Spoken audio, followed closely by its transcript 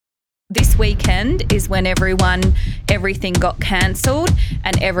This weekend is when everything got cancelled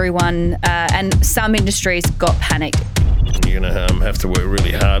and everyone and some industries got panicked. You're going to have to work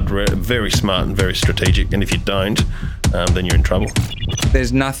really hard, very smart and very strategic. And if you don't, then you're in trouble.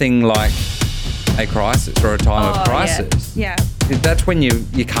 There's nothing like a crisis or a time of crisis. Yeah. That's when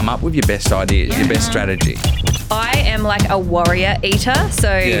you come up with your best ideas, your best strategy. I am like a warrior eater.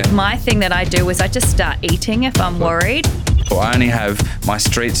 So my thing that I do is I just start eating if I'm worried. I only have my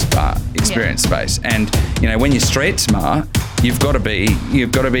street smart experience space, and when you're street smart, you've got to be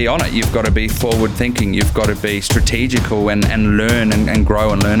on it. You've got to be forward thinking. You've got to be strategical and learn and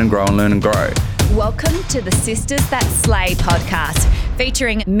grow and learn and grow and learn and grow. Welcome to the Sisters That Slay podcast,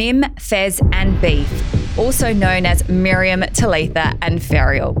 featuring Mim, Fez and Beef, also known as Miriam, Talitha and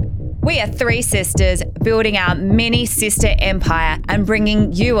Ferial. We are three sisters building our mini sister empire and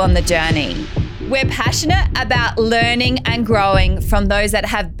bringing you on the journey. We're passionate about learning and growing from those that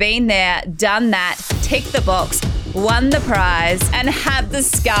have been there, done that, ticked the box, won the prize, and have the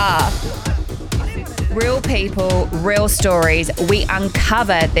scar. Real people, real stories. We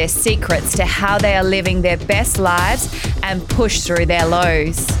uncover their secrets to how they are living their best lives and push through their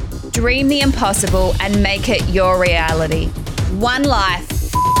lows. Dream the impossible and make it your reality. One life,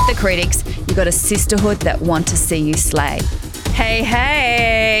 the critics. You got a sisterhood that want to see you slay.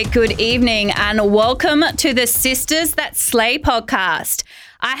 Hey, good evening and welcome to the Sisters That Slay podcast.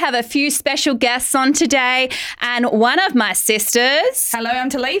 I have a few special guests on today and one of my sisters. Hello, I'm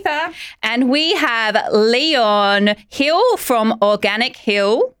Talitha. And we have Leon Hill from Organic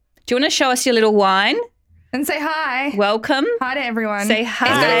Hill. Do you want to show us your little wine? And say hi. Welcome. Hi to everyone. Say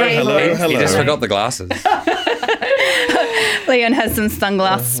hi. Hello. You just forgot the glasses. Leon has some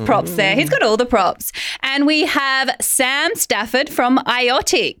sunglass props there. He's got all the props. And we have Sam Stafford from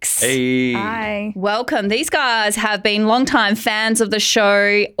Iotics. Hey. Hi. Welcome. These guys have been longtime fans of the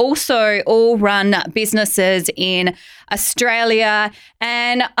show, also all run businesses in Australia.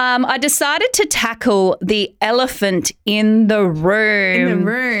 And I decided to tackle the elephant in the room. In the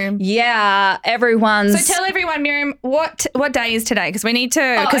room. Yeah, everyone's... So tell everyone, Miriam, what day is today? Because we need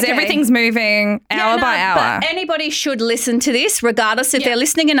to, because everything's moving hour by hour. But anybody should listen to this, regardless if they're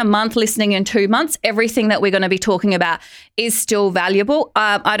listening in a month, listening in 2 months. Everything that we're going to be talking about is still valuable.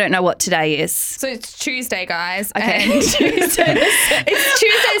 I don't know what today is. So it's Tuesday, guys. Okay. Tuesday. It's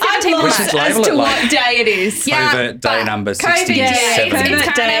Tuesday, 17th. I'm lost as to what day it is. COVID day number 60.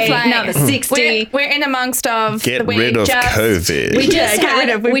 COVID day number 60. We're in amongst of Get the week. rid of COVID. We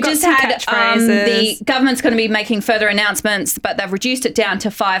just had the catchphrases. government's going to be making further announcements, but they've reduced it down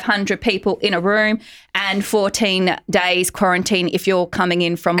to 500 people in a room and 14 days quarantine if you're coming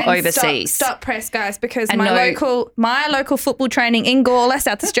in from overseas. Stop press, guys, because And my local football training in Gawler,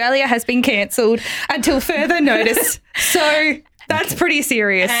 South Australia, has been cancelled until further notice. So that's pretty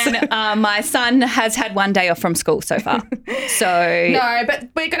serious. And my son has had 1 day off from school so far. So No, but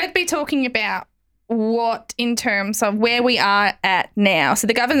we're going to be talking about what in terms of where we are at now. So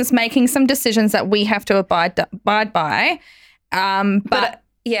the government's making some decisions that we have to abide by. But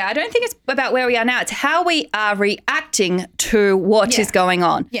yeah, I don't think it's about where we are now. It's how we are reacting to what is going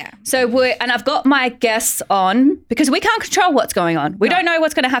on. Yeah. So and I've got my guests on because we can't control what's going on. We don't know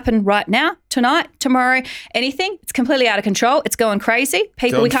what's going to happen right now, tonight, tomorrow, anything. It's completely out of control. It's going crazy.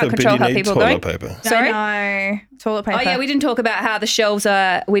 We can't control how people are going. Paper. Sorry? No, toilet paper. Oh, yeah, we didn't talk about how the shelves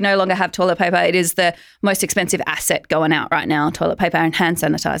we no longer have toilet paper. It is the most expensive asset going out right now, toilet paper and hand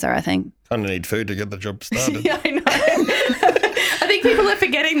sanitizer, I think. Kind of need food to get the job started. Yeah, I know. I think people are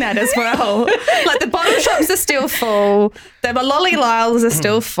forgetting that as well. Like the bottle shops are still full. The Malolly Lyles are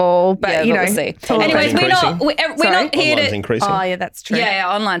still full. But, we'll see. Anyways, we're not here Online's to... increasing. Oh, yeah, that's true. Yeah,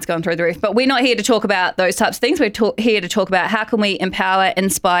 online's gone through the roof. But we're not here to talk about those types of things. We're here to talk about how can we empower,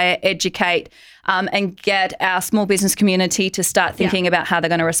 inspire, educate, and get our small business community to start thinking about how they're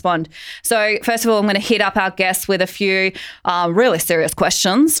going to respond. So first of all, I'm going to hit up our guests with a few really serious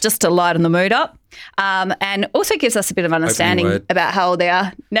questions just to lighten the mood up. And also gives us a bit of understanding about how old they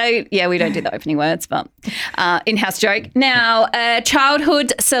are. No, yeah, we don't do the opening words, but in-house joke. Now,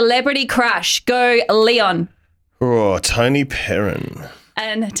 childhood celebrity crush. Go, Leon. Oh, Tony Perrin.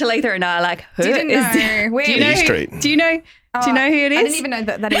 And Talitha and I are like, who Didn't is know. this? Where- Do you know E Street. Do you know? Do you know who it is? I didn't even know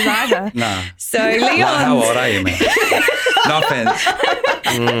that is either. No. So Leon. How old are you, man? No offense.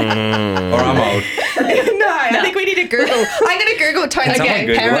 Or I'm old. No, I think we need to Google. I'm going to Google Tony Google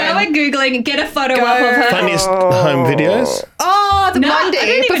Perrin. While we're Googling, get a photo up of her. Funniest home videos. Oh, the No, Blondie. I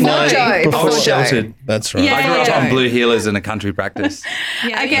don't even before know. Joe. Joe. Before Before Joe. sheltered. That's right. Yeah. I grew up Yeah. on blue heelers in a country practice.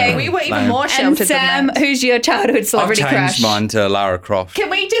 Yeah, Okay. yeah, we were even Same. more And sheltered Sam, than that. who's your childhood I've celebrity changed crush? mine to Lara Croft. Can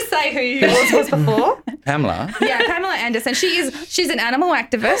we just say who yours was before? Pamela. Yeah, Pamela Anderson. She's an animal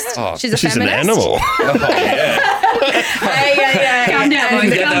activist. Oh, she's a She's an feminist. animal. Hey. Calm down,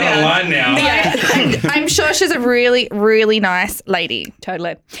 boys. Get Calm that down. online now. Yeah, and I'm sure she's a really, really nice lady.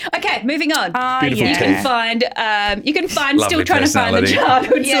 Totally. Okay, moving on. Beautiful You teeth. can find. You can find. Lovely Still trying to find the personality.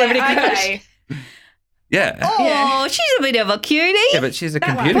 childhood Yeah, celebrity crush. okay. Yeah. Oh, she's a bit of a cutie. Yeah, but she's a one.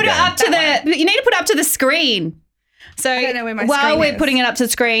 computer Put it game. up to the. You need to put it up to the screen. So don't know where my while screen we're is. putting it up to the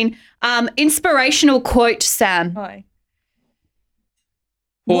screen, inspirational quote, Sam. Oh.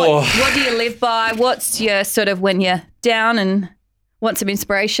 Oh. What do you live by? What's your sort of when you're down and want some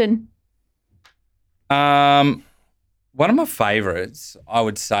inspiration? One of my favourites, I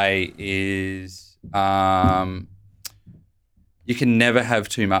would say, is you can never have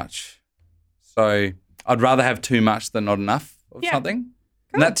too much. So I'd rather have too much than not enough of Yeah. something.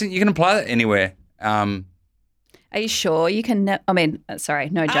 And that's you can apply that anywhere. Are you sure you can? Sorry,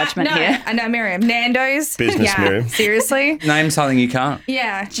 no judgment no, here. I know, Miriam. Nando's. Business, yeah, Miriam. Seriously? Name something you can't.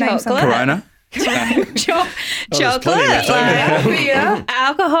 Yeah. Chocolate. Corona. Chocolate, plenty left over. Yeah.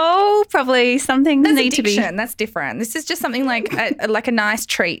 alcohol, probably something That's need to be. addiction. That's different. This is just something like a nice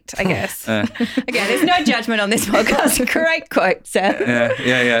treat, I guess. Okay, there's no judgment on this podcast. Great quote, Sam.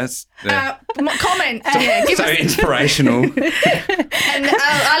 Yeah. Comment. Yeah, give So us. inspirational. And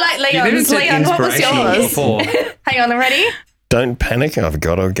I like You didn't Leon's. say Leon, what was inspirational yours? before. Hang on, ready? Don't panic. I've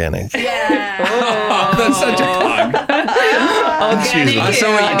got organic. Yeah. Oh, that's such a plug. Organic. I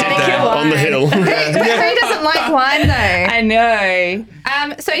saw what you did Organic there. wine. On the hill. Who doesn't like wine though? I know.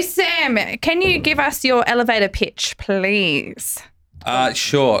 So Sam, can you give us your elevator pitch, please?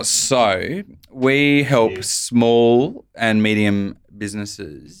 Sure. So we help small and medium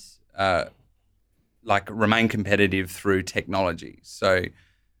businesses remain competitive through technology. So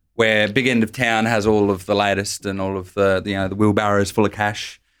where big end of town has all of the latest and all of the wheelbarrows full of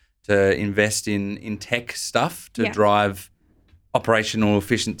cash to invest in tech stuff to Yeah. drive operational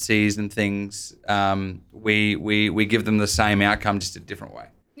efficiencies and things, we give them the same outcome, just a different way.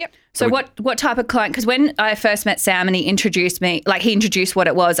 Yep. So what type of client? Because when I first met Sam and he introduced what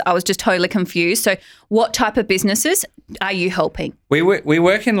it was, I was just totally confused. So what type of businesses are you helping? We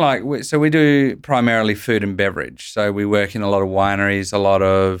work in so we do primarily food and beverage. So we work in a lot of wineries, a lot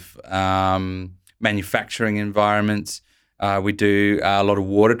of manufacturing environments. We do a lot of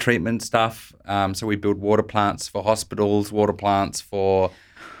water treatment stuff. So we build water plants for hospitals, water plants for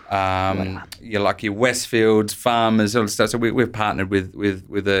your Westfields, farmers, all that stuff. So we've partnered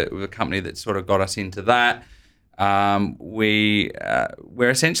with a company that sort of got us into that. We're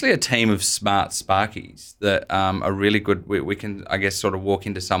essentially a team of smart Sparkies that are really good. We can, I guess, sort of walk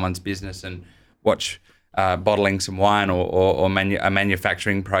into someone's business and watch bottling some wine or a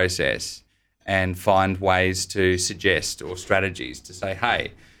manufacturing process and find ways to suggest or strategies to say,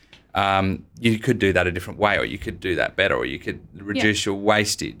 hey, you could do that a different way, or you could do that better, or you could reduce your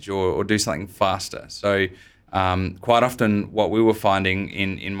wastage or do something faster. So quite often what we were finding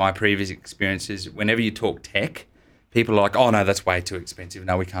in my previous experiences, whenever you talk tech, people are like, oh, no, that's way too expensive.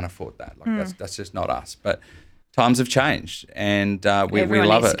 No, we can't afford that. That's just not us. But times have changed, and we Everyone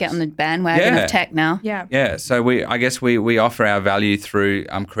love needs it. to get on the bandwagon Yeah. of tech now. Yeah. Yeah, so I guess we offer our value through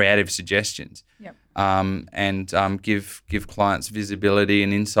creative suggestions, Yep. and give clients visibility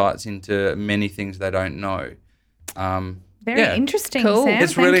and insights into many things they don't know. Very Yeah. interesting, Cool. Sam.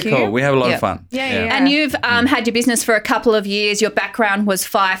 It's really Thank you. cool. We have a lot Yep. of fun. Yeah. And you've had your business for a couple of years. Your background was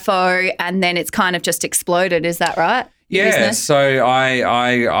FIFO, and then it's kind of just exploded. Is that right? Your Yeah, business? so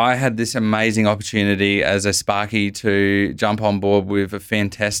I had this amazing opportunity as a Sparky to jump on board with a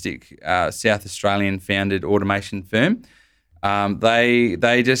fantastic South Australian founded automation firm.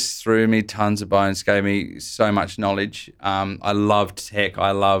 They just threw me tons of bones, gave me so much knowledge. I loved tech.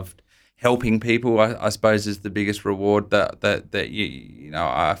 I loved helping people. I suppose is the biggest reward that you know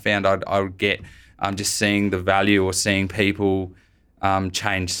I found I would get just seeing the value or seeing people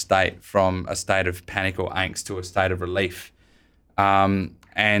change state from a state of panic or angst to a state of relief.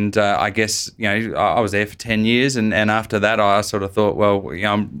 And I guess, I was there for 10 years and after that I sort of thought, well,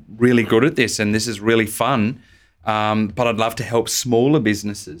 I'm really good at this and this is really fun, but I'd love to help smaller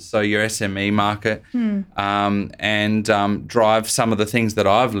businesses, so your SME market, and drive some of the things that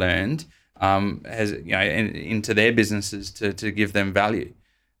I've learned into their businesses to give them value.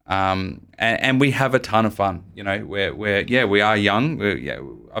 And we have a ton of fun. We are young.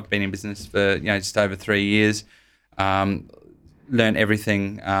 I've been in business for just over 3 years. Learned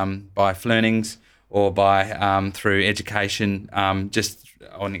everything by Flearnings or buy through education, just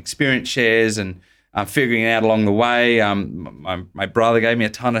on experience shares and figuring it out along the way. My brother gave me a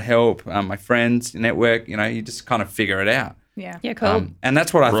ton of help. My friends, network, you just kind of figure it out. Yeah. Yeah, cool. And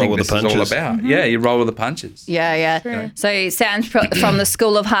that's what I think with this the is all punches. about. Yeah, you roll with the punches. Yeah. So sounds from the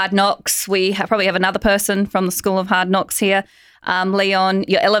School of Hard Knocks. We probably have another person from the School of Hard Knocks here. Leon,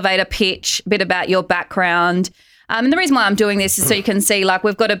 your elevator pitch, a bit about your background. And the reason why I'm doing this is so you can see, like,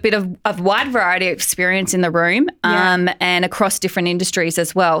 we've got a bit of wide variety of experience in the room and across different industries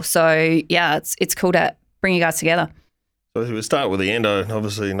as well. So, yeah, it's cool to bring you guys together. So we'll start with the end. I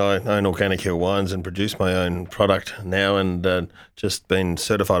own Organic Hill Wines and produce my own product now, and just been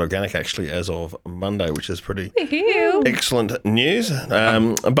certified organic actually as of Monday, which is pretty excellent news.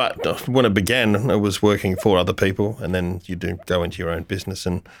 But when it began, I was working for other people, and then you do go into your own business,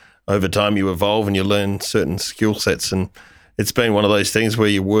 and over time you evolve and you learn certain skill sets. And it's been one of those things where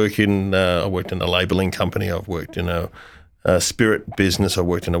you work in. I worked in a labelling company. I've worked in a spirit business. I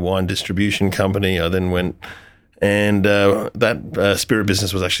worked in a wine distribution company. I then went. And that spirit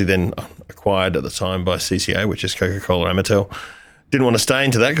business was actually then acquired at the time by CCA, which is Coca-Cola Amatil. Didn't want to stay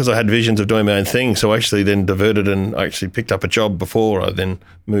into that because I had visions of doing my own thing. So I actually then diverted and actually picked up a job before I then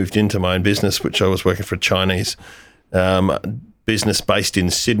moved into my own business, which I was working for a Chinese business based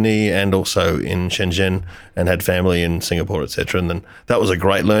in Sydney and also in Shenzhen, and had family in Singapore, etc. And then that was a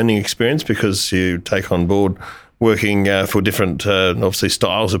great learning experience because you take on board working for different, obviously,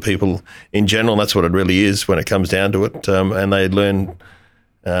 styles of people in general. That's what it really is when it comes down to it. And they learn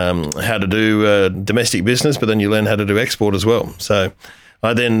how to do domestic business, but then you learn how to do export as well. So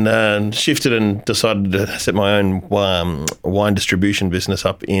I then shifted and decided to set my own wine distribution business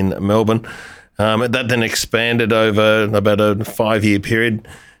up in Melbourne. That then expanded over about a 5-year period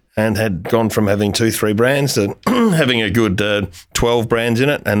and had gone from having 2-3 brands to having a good 12 brands in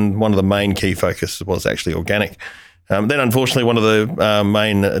it. And one of the main key focuses was actually organic. Then, unfortunately, one of the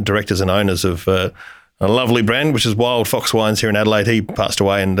main directors and owners of a lovely brand, which is Wild Fox Wines here in Adelaide, he passed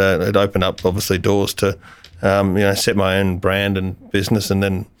away, and it opened up, obviously, doors to set my own brand and business. And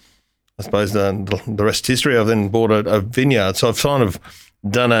then I suppose the rest is history. I've then bought a vineyard. So I've kind of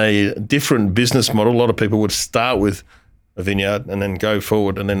done a different business model. A lot of people would start with a vineyard and then go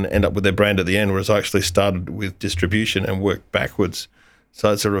forward and then end up with their brand at the end, whereas I actually started with distribution and worked backwards.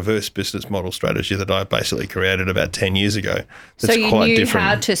 So it's a reverse business model strategy that I basically created about 10 years ago. So you knew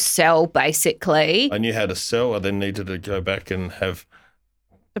how to sell, basically. I knew how to sell. I then needed to go back and have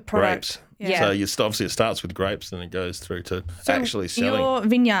The product. grapes. Yeah. So obviously it starts with grapes and it goes through to actually selling. Your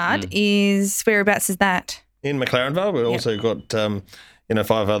vineyard is, whereabouts is that? In McLaren Vale, we've also got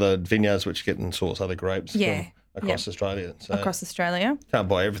 5 other vineyards which get and source other grapes from across Australia. So Across Australia? can't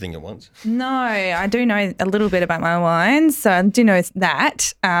buy everything at once. No, I do know a little bit about my wines, so I do know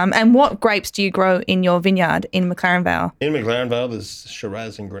that. And what grapes do you grow in your vineyard in McLaren Vale? In McLaren Vale, there's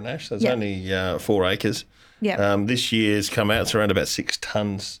Shiraz and Grenache. So it's only 4 acres. Yeah. This year's come out. It's around about 6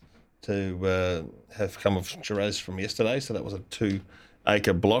 tonnes to have come of Shiraz from yesterday. So that was a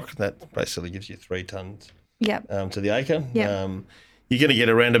 2-acre block. That basically gives you 3 tonnes to the acre. Yep. You're going to get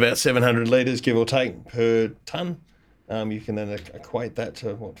around about 700 litres, give or take, per tonne. You can then equate that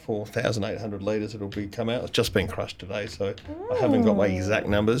to, 4,800 litres it'll be come out. It's just been crushed today, so I haven't got my exact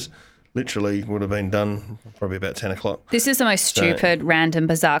numbers. Literally would have been done probably about 10 o'clock. This is the most stupid, random,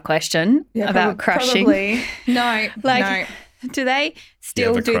 bizarre question about crushing. Probably. No, no. Do they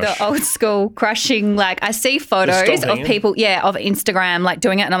still the do crush. the old school crushing? Like, I see photos of people, of Instagram, like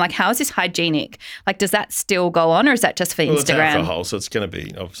doing it, and I'm like, how is this hygienic? Like, does that still go on, or is that just for Well, it's Instagram? alcohol, so it's going to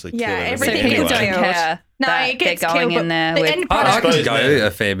be obviously killing everything So people gets don't killed. care No, that it gets they're going killed, in but there the with. end I product. could suppose, go a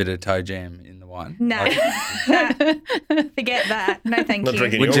fair bit of toe jam in the wine. No, forget that. No, thank Not you.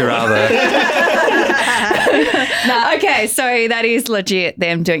 drinking Would your you wine. rather? Okay, so that is legit.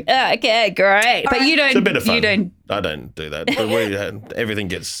 Them doing. Okay, great. But you don't. It's a bit of fun. You don't. I don't do that. But everything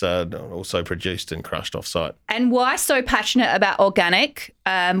gets also produced and crushed off site. And why so passionate about organic?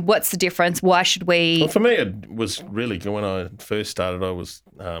 What's the difference? Why should we? Well, for me, it was really good. When I first started, I was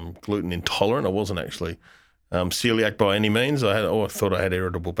gluten intolerant. I wasn't actually celiac by any means. I thought I had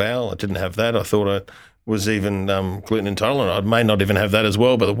irritable bowel. I didn't have that. I thought I was even gluten intolerant. I may not even have that as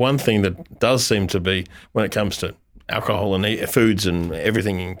well. But the one thing that does seem to be, when it comes to alcohol and foods and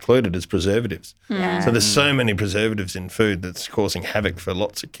everything included, is preservatives. So there's so many preservatives in food that's causing havoc for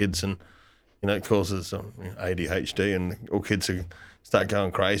lots of kids, and it causes ADHD, and all kids are start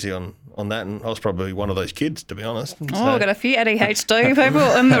going crazy on that. And I was probably one of those kids, to be honest. And Oh, we've got a few ADHD people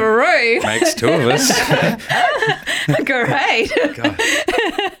in the room. Makes two of us. Great.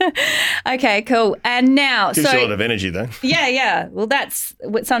 Okay, cool. And now, gives you a lot of energy, though. yeah. Well, that's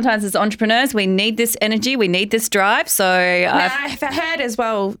what sometimes as entrepreneurs, we need this energy, we need this drive. So I've heard as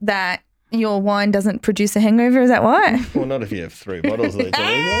well that your wine doesn't produce a hangover. Is that why? Well, not if you have 3 bottles of each.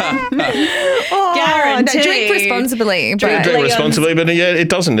 Guaranteed. Drink responsibly. Drink but- responsibly, but yeah, it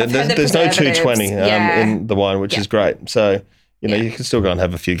doesn't. heard the There's no preservatives. 220 in the wine, which is great. So, Yeah. you can still go and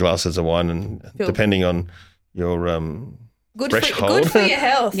have a few glasses of wine, and Cool. depending on your Good threshold. for your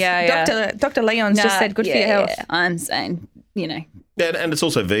health. Yeah. Dr. Leon's just said good for your health. Yeah, I'm saying, Yeah, and it's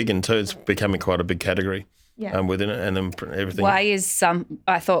also vegan too. It's becoming quite a big category Yeah. within it, and then everything. why is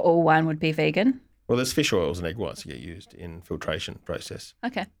I thought all wine would be vegan. Well, there's fish oils and egg whites that get used in filtration process.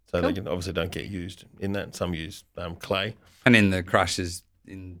 Okay. So Cool. they can obviously don't get used in that. Some use clay. And in the crushes,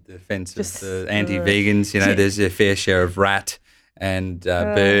 in defence of Just- the anti-vegans, there's a fair share of rat and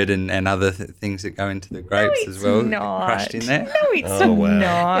bird and other things that go into the grapes as well, crushed in there. No, it's Oh, wow.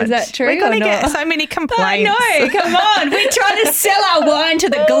 not. Is that true We're going or to get not? so many I complaints. know, come on. We're trying to sell our wine to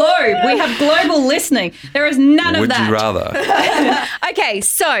the globe. We have global listening. There is none of Would that. you rather? Okay,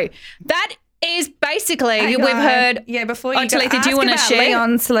 so that is basically, Hang we've on. heard. Yeah, before Oh, you go, Talitha, do you ask wanna about share?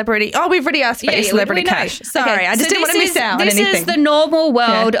 Leon's celebrity. Oh, we've already asked about your celebrity we know. cash. Sorry, Okay, I just so didn't want to this miss out on This anything. is the normal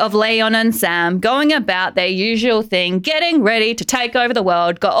world of Leon and Sam going about their usual thing, getting ready to take over the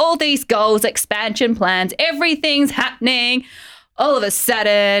world, got all these goals, expansion plans, everything's happening. All of a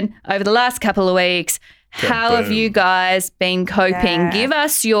sudden, over the last couple of weeks, how have Kaboom. you guys been coping? Yeah. Give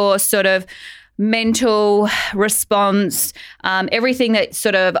us your sort of mental response, everything that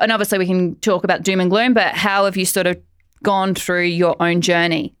sort of, and obviously we can talk about doom and gloom, but how have you sort of gone through your own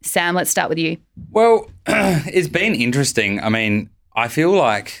journey? Sam, let's start with you. Well, it's been interesting. I mean, I feel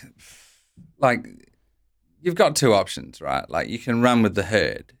like you've got 2 options, right? Like you can run with the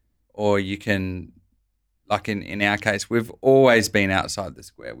herd, or you can, like in our case, we've always been outside the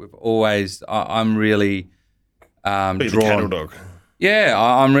square. We've always, I'm really Be the cattle drawn. dog. Yeah,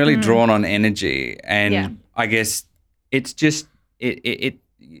 I'm really drawn on energy, and Yeah. I guess it's just it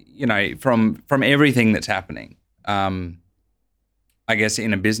from everything that's happening. I guess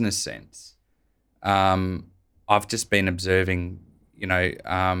in a business sense, I've just been observing.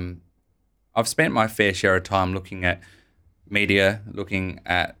 I've spent my fair share of time looking at media, looking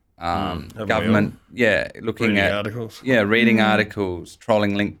at Haven't we government. Yeah, looking Reading at articles. yeah, reading articles,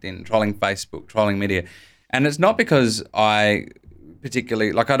 trolling LinkedIn, trolling Facebook, trolling media. And it's not because I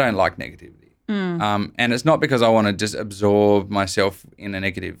particularly, I don't like negativity. And it's not because I want to just absorb myself in a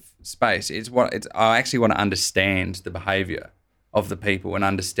negative space. I actually want to understand the behavior of the people and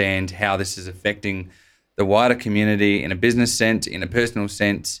understand how this is affecting the wider community in a business sense, in a personal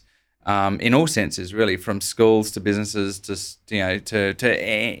sense, in all senses, really, from schools to businesses to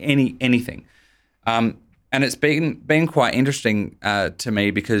anything. And it's been quite interesting to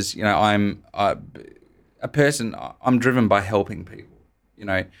me because I'm a person. I'm driven by helping people,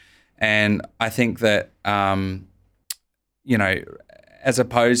 and I think that as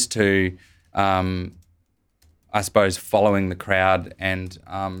opposed to I suppose following the crowd and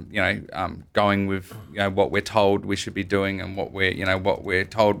going with what we're told we should be doing and what we're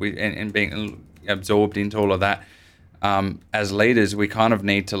told and being absorbed into all of that. As leaders, we kind of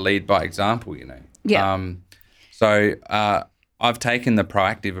need to lead by example, Yeah. So I've taken the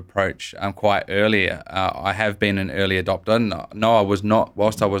proactive approach quite earlier. I have been an early adopter. No, I was not.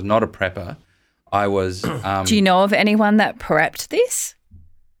 Whilst I was not a prepper, I was. Do you know of anyone that prepped this?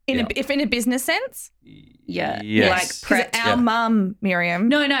 If in a business sense? Yeah. Yes. Like Because prepped. our mum, Miriam.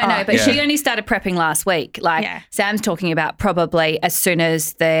 No, but Yeah. she only started prepping last week. Like Yeah. Sam's talking about probably as soon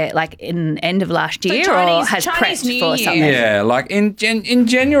as they're like in end of last year or Chinese- has Chinese prepped New for Year. something. Yeah, like in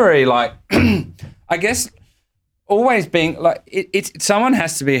January, like I guess always being like it's someone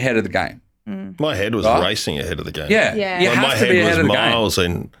has to be ahead of the game. My head was Right. racing ahead of the game. Yeah, Yeah. you Like, have my to be head ahead of was the game. miles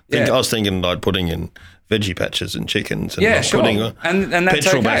in. Yeah. I was thinking like putting in veggie patches and chickens and Yeah, like sure. putting And that's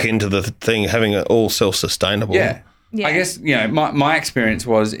petrol okay. back into the thing, having it all self-sustainable. Yeah. Yeah. I guess my experience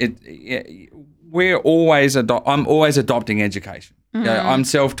was we're always I'm always adopting education. I'm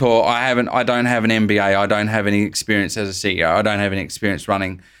self-taught. I don't have an MBA. I don't have any experience as a CEO. I don't have any experience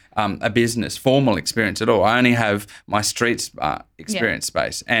running a business, formal experience at all. I only have my street smart experience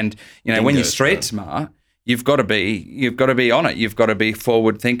space. And when you're street smart, you've got to be on it. You've got to be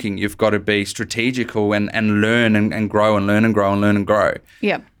forward thinking. You've got to be strategical and learn and grow and learn and grow and learn and grow.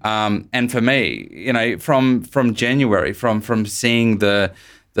 Yeah. And for me, from January, from seeing the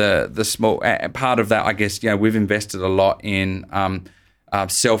the small part of that. I guess we've invested a lot in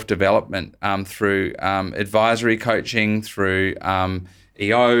self-development through advisory coaching, through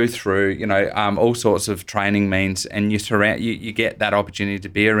EO, through all sorts of training means, and you get that opportunity to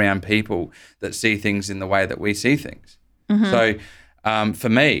be around people that see things in the way that we see things. So for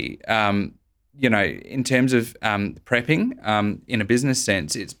me, in terms of prepping in a business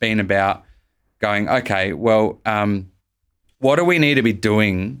sense, it's been about going, okay, well, what do we need to be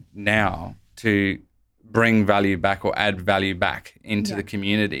doing now to bring value back or add value back into the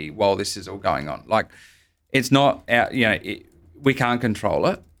community while this is all going on? Like, it's not, we can't control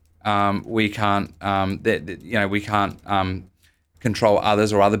it. We can't, we can't control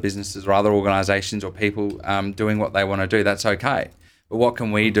others or other businesses or other organisations or people doing what they want to do. That's okay. But what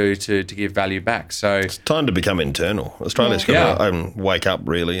can we do to give value back? So it's time to become internal. Australia's got to wake up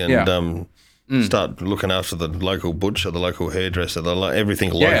really and start looking after the local butcher, the local hairdresser,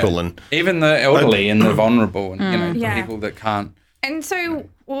 everything local, and even the elderly and the vulnerable, and the people that can't. And so,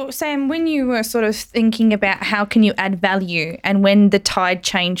 Sam, when you were sort of thinking about how can you add value, and when the tide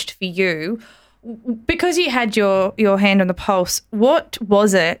changed for you, because you had your hand on the pulse, what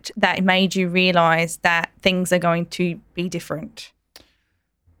was it that made you realise that things are going to be different?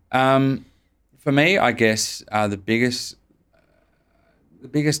 For me, I guess the biggest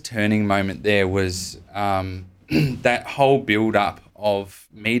turning moment there was that whole build-up of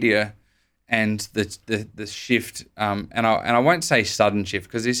media and the shift. And I won't say sudden shift,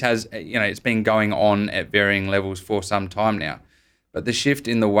 because this has it's been going on at varying levels for some time now. But the shift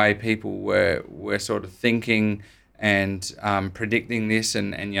in the way people were sort of thinking and predicting this,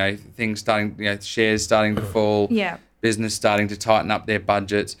 and things starting, shares starting to fall, business starting to tighten up their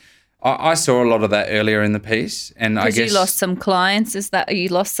budgets. I saw a lot of that earlier in the piece, and I guess you lost some clients. Is that you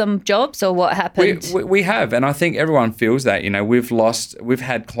lost some jobs, or what happened? We have, and I think everyone feels that. We've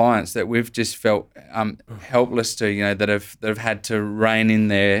had clients that we've just felt helpless to, that have had to rein in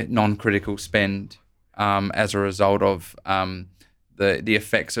their non-critical spend as a result of the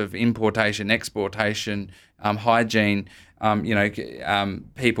effects of importation, exportation, hygiene,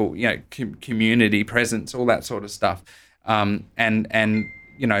 people, community presence, all that sort of stuff, and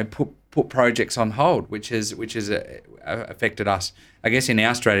put projects on hold, which has affected us. I guess in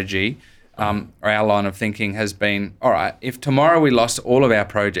our strategy, our line of thinking has been, all right, if tomorrow we lost all of our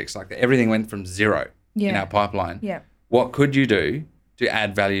projects, like everything went from zero in our pipeline, what could you do to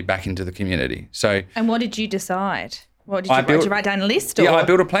add value back into the community? So, and what did you decide? What did you write down a list? Or? Yeah, I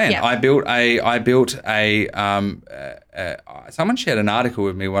built a plan. Yeah. I built a. Someone shared an article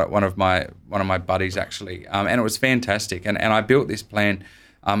with me, one of my buddies actually, and it was fantastic. And I built this plan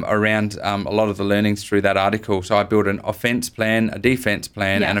around a lot of the learnings through that article. So I built an offence plan, a defence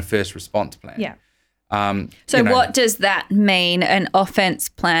plan, and a first response plan. Yeah. So what does that mean? An offence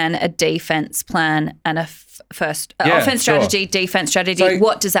plan, a defence plan, and a first offence strategy, defence strategy. So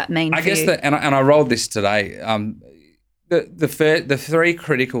what does that mean? I guess and I rolled this today. The three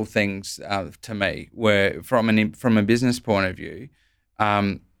critical things to me were from a business point of view.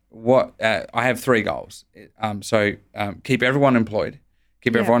 I have three goals. Keep everyone employed,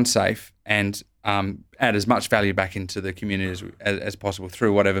 keep everyone safe, and add as much value back into the community as possible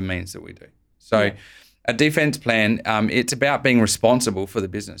through whatever means that we do. So. A defence plan, it's about being responsible for the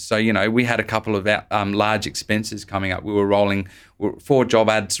business. So, we had a couple of large expenses coming up. We were rolling 4 job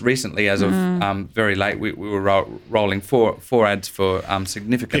ads recently as of very late. We were rolling four ads for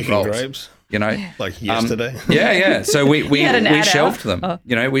significant Picking roles. grapes. Like yesterday. So we shelved them.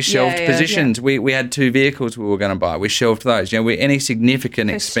 We shelved positions. Yeah. We had 2 vehicles we were going to buy. We shelved those. Any significant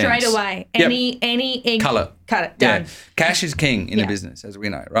expense. Straight away. Any cut it. Done. Yeah. Cash is king in a business, as we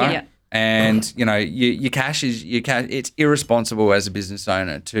know, right? Yeah. And your cash is your cash. It's irresponsible as a business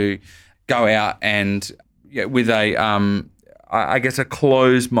owner to go out and with a I guess a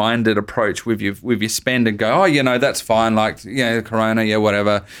closed-minded approach with your spend and go, that's fine, like Corona,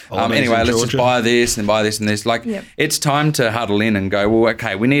 whatever. Anyway, let's just buy this and buy this and this. It's time to huddle in and go, well,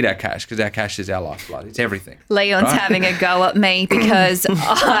 okay, we need our cash because our cash is our lifeblood. It's everything. Leon's having a go at me because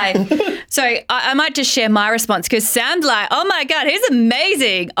I might just share my response because Sam's like, oh my God, he's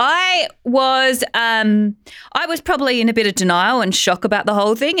amazing. I was probably in a bit of denial and shock about the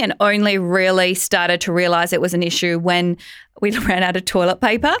whole thing, and only really started to realise it was an issue when we ran out of toilet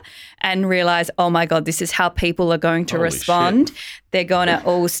paper and realised, oh my God, this is how people are going to respond. Shit. They're going to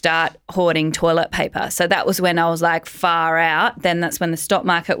all start hoarding toilet paper. So that was when I was like far out. Then that's when the stock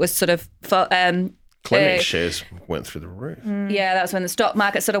market was sort of Clinic shares went through the roof. Yeah, that was when the stock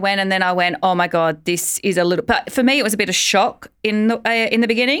market sort of went, and then I went, oh my God, this is a little. But for me, it was a bit of shock in the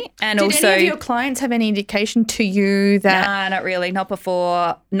beginning, and Did also. any of your clients have any indication to you that? Nah, not really. Not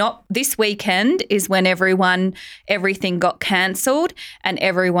before. Not this weekend is when everything got cancelled, and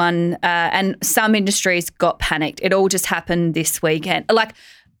everyone and some industries got panicked. It all just happened this weekend. Like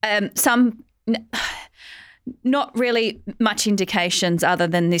some. Not really much indications other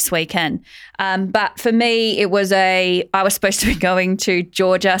than this weekend. But for me, I was supposed to be going to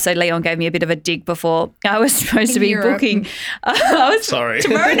Georgia. So Leon gave me a bit of a dig before. I was supposed to be booking. Sorry.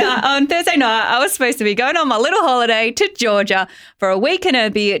 Tomorrow night, on Thursday night, I was supposed to be going on my little holiday to Georgia for a week and a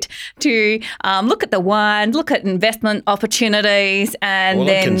bit to look at the wine, look at investment opportunities, and Well,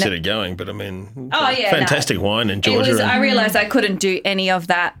 then I'd consider going, but I mean, yeah, fantastic wine in Georgia. I realised I couldn't do any of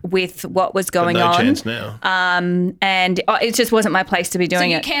that with what was going no on. chance now. And it just wasn't my place to be So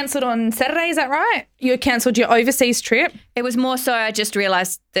doing you it. cancelled on Saturday, is that right? You cancelled your overseas trip? It was more so I just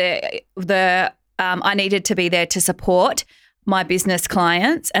realised I needed to be there to support my business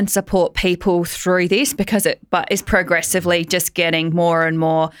clients and support people through this because it is progressively just getting more and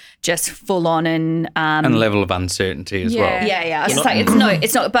more just full on and level of uncertainty as well. Yeah.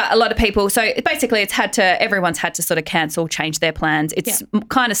 It's not. But a lot of people. So basically, everyone's had to sort of cancel, change their plans. It's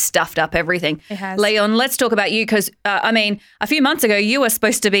kind of stuffed up everything. It has. Leon, let's talk about you because a few months ago you were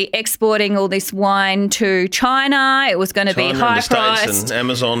supposed to be exporting all this wine to China. It was going to be China high and the States priced. and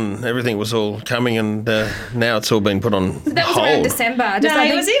Amazon, everything was all coming, and now it's all been put on That was hold. around December.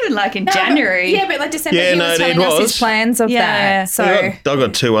 It was even like in January. Yeah, but like December, Yeah, he no, was it telling us his was. plans of Yeah. that. So I've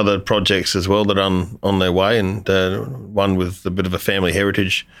got 2 other projects as well that are on their way, and one with a bit of a family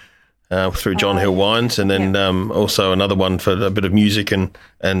heritage through John Hill Wines, and then also another one for a bit of music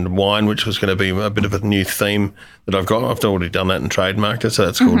and wine, which was going to be a bit of a new theme that I've got. I've already done that and trademarked it, so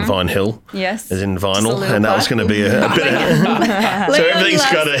that's called Vine Hill. Yes. As in Just a vinyl, little and that was part. going to be a bit of... So everything's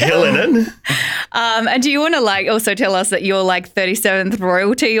got a hill in it. And do you want to also tell us that you're 37th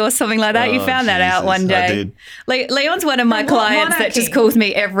royalty or something like that? You Oh, found that out Jesus, one day. I did. Leon's one of my What clients that just monarchy? calls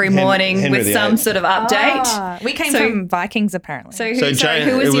me every morning Henry with VIII. some sort of update. we came So- from Vikings apparently. So, So Jane,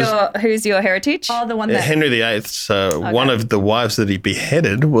 who's your heritage? the one that Henry VIII's one of the wives that he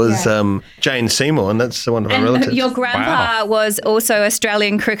beheaded was Jane Seymour, and that's one of my relatives. Your grandpa was also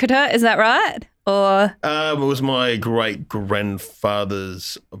Australian cricketer, is that right? Or It was my great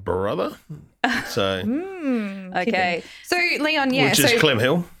grandfather's brother. So, okay. So Leon, which is Clem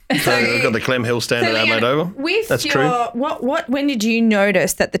Hill. So I've got the Clem Hill stand at Adelaide Oval. With That's your, true. What? When did you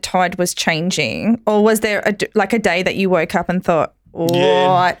notice that the tide was changing, or was there a day that you woke up and thought,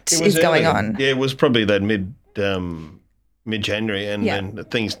 "What it is was going early. on?" Yeah, it was probably that mid-January, and Yeah. then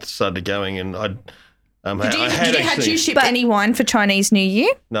things started going, and Did you ship any wine for Chinese New Year?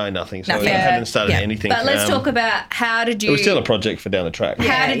 No, nothing. So Nothing. I haven't started anything. But let's talk about how did you... It was still a project for down the track.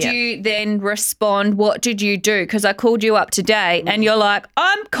 How did you then respond? What did you do? Because I called you up today and you're like,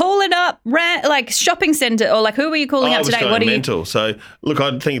 I'm calling up shopping centre, or who were you calling up I was today? going What are you... mental. So, look,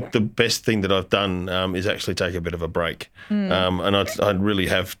 I think the best thing that I've done is actually take a bit of a break. And I really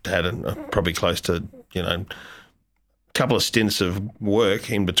have had probably close to, couple of stints of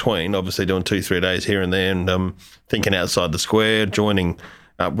work in between, obviously doing 2-3 days here and there, and thinking outside the square, joining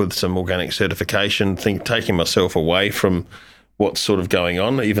up with some organic certification, taking myself away from what's sort of going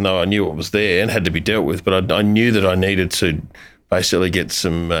on, even though I knew it was there and had to be dealt with. But I knew that I needed to basically get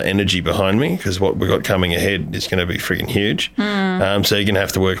some energy behind me, because what we've got coming ahead is going to be freaking huge. So you're going to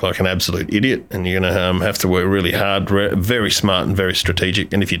have to work like an absolute idiot, and you're going to have to work really hard, very smart and very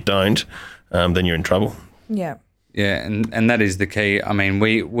strategic. And if you don't, then you're in trouble. Yeah. Yeah, and that is the key. I mean,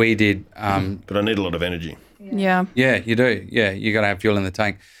 we did. But I need a lot of energy. Yeah. Yeah, you do. Yeah, you got to have fuel in the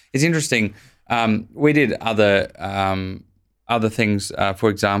tank. It's interesting. We did other things. For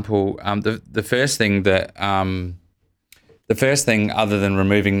example, the first thing other than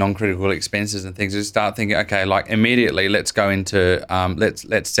removing non-critical expenses and things is start thinking, okay, immediately let's go into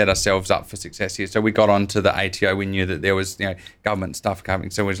let's set ourselves up for success here. So we got onto the ATO. We knew that there was government stuff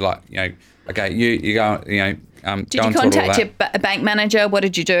coming. So it was okay, you go Did you contact your bank manager? What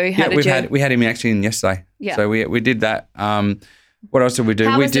did you do? How did you? We had him actually in yesterday. Yeah. So we did that. What else did we do?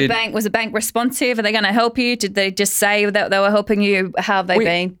 How was the bank? Was the bank responsive? Are they going to help you? Did they just say that they were helping you? How have they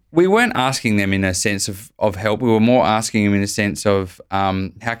been? We weren't asking them in a sense of help. We were more asking them in a sense of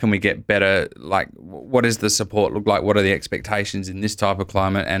how can we get better? What does the support look like? What are the expectations in this type of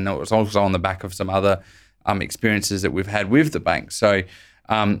climate? And it was also on the back of some other experiences that we've had with the bank. So,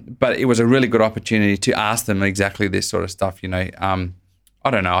 but it was a really good opportunity to ask them exactly this sort of stuff. I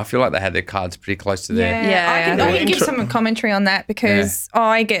don't know. I feel like they had their cards pretty close to their. I can give some commentary on that because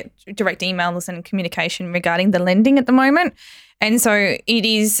I get direct emails and communication regarding the lending at the moment. And so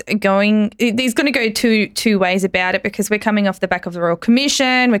it's going to go two ways about it because we're coming off the back of the Royal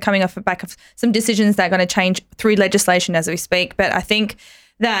Commission. We're coming off the back of some decisions that are going to change through legislation as we speak. But I think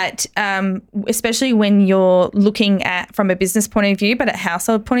that especially when you're looking at from a business point of view, but a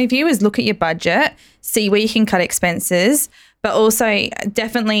household point of view, is look at your budget, see where you can cut expenses, but also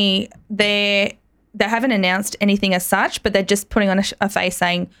definitely they haven't announced anything as such, but they're just putting on a face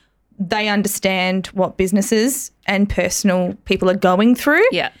saying they understand what businesses and personal people are going through.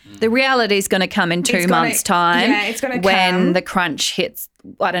 Yeah. The reality is going to come in 2 months' time. Yeah, it's going to when the crunch hits,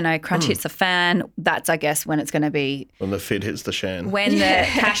 hits the fan. That's, I guess, when it's going to be. When the Fed hits the shan. When the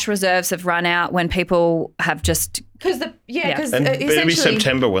cash reserves have run out, when people have just. And it'll be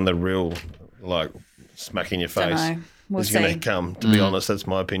September when the real, smack in your face is going to come, to be honest. That's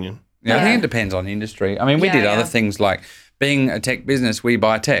my opinion. Yeah, I think it depends on industry. I mean, we did other things like being a tech business, we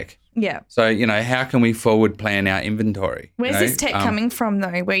buy tech. Yeah. So, how can we forward plan our inventory? Where's this tech coming from,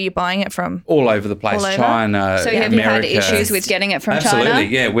 though? Where are you buying it from? All over the place. China, So have you had issues with getting it from China?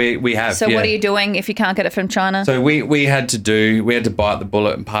 Absolutely, yeah, we have. So what are you doing if you can't get it from China? So we had to bite the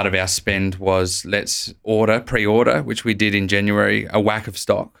bullet, and part of our spend was let's pre-order, which we did in January, a whack of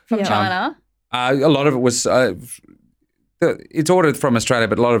stock. From China? A lot of it was... it's ordered from Australia,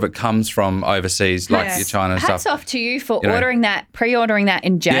 but a lot of it comes from overseas, like your China and stuff. Hats off to you for pre-ordering that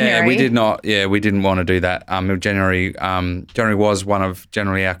in January. Yeah, we did not. Yeah, we didn't want to do that. January was one of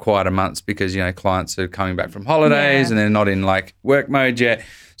generally our quieter months because clients are coming back from holidays and they're not in work mode yet.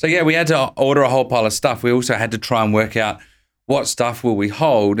 So we had to order a whole pile of stuff. We also had to try and work out what stuff will we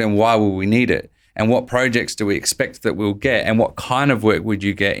hold and why will we need it, and what projects do we expect that we'll get, and what kind of work would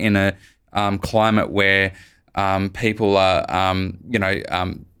you get in a climate where people are,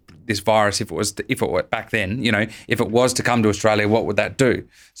 this virus, if it were back then, if it was to come to Australia, what would that do?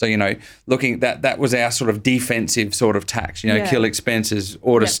 So, looking at that was our sort of defensive sort of tax, kill expenses,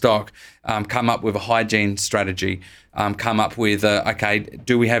 order stock, come up with a hygiene strategy, come up with,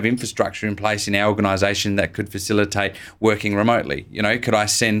 do we have infrastructure in place in our organisation that could facilitate working remotely? Could I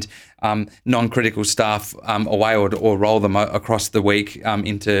send non-critical staff away or roll them across the week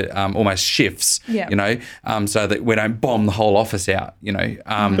into almost shifts, so that we don't bomb the whole office out,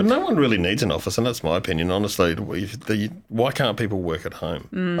 But no one really needs an office, and that's my opinion, honestly. Why can't people work at home?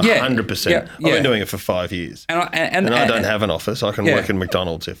 100%. Yeah. I've been doing it for 5 years. And I don't have an office. I can work in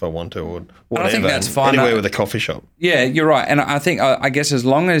McDonald's if I want to, or whatever. I think that's fine. Anywhere with a coffee shop. Yeah, you're right. And I think, I guess as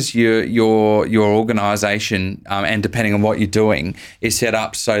long as your organisation, and depending on what you're doing, is set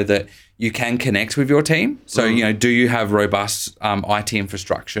up so that you can connect with your team. So, do you have robust IT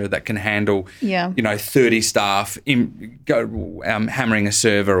infrastructure that can handle, 30 staff hammering a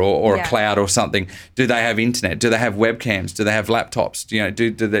server or a cloud or something? Do they have internet? Do they have webcams? Do they have laptops?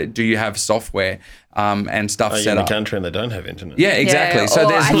 Do you have software and stuff set up? In the country and they don't have internet. Yeah, exactly. So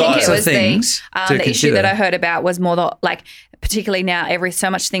there's lots of things to consider. The issue that I heard about was more particularly now so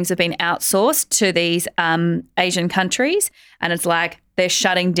much things have been outsourced to these Asian countries, and it's they're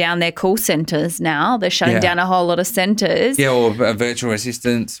shutting down their call centres now. They're shutting down a whole lot of centres. Yeah, or virtual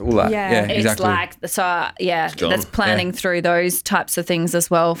assistants, all that. Yeah, exactly. That's planning through those types of things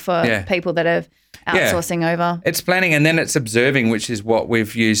as well for people that are outsourcing over. It's planning, and then it's observing, which is what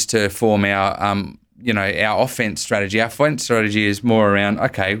we've used to form our, our offence strategy. Our offence strategy is more around,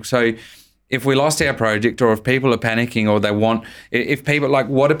 so if we lost our project, or if people are panicking, or if people,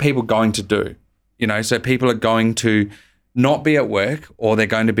 what are people going to do? So people are going to not be at work, or they're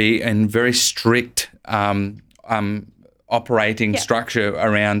going to be in very strict operating structure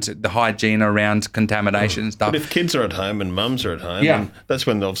around the hygiene, around contamination and stuff. But if kids are at home and mums are at home, then that's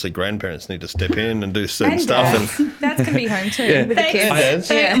when obviously grandparents need to step in and do certain stuff. And dads can be home too with the kids.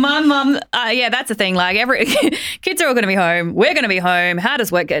 My mum, that's the thing. Every kids are all going to be home. We're going to be home. How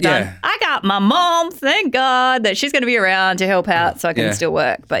does work get done? I got my mom. Thank God that she's going to be around to help out, so I can still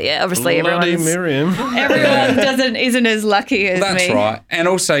work. But obviously everyone isn't as lucky as me. That's right. And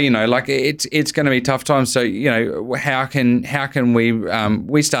also, it's going to be tough times. So how can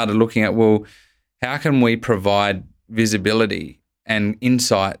we started looking at, how can we provide visibility and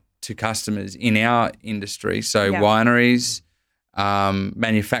insight to customers in our industry? So wineries,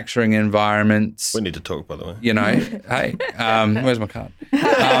 manufacturing environments. We need to talk, by the way. Hey, where's my card?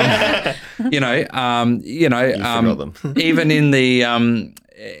 You forgot them. even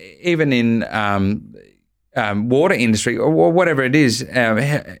in water industry or whatever it is, how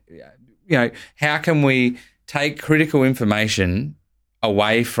can we take critical information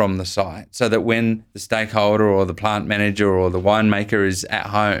away from the site, so that when the stakeholder or the plant manager or the winemaker is at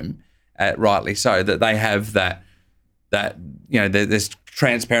home, rightly so, that they have that there's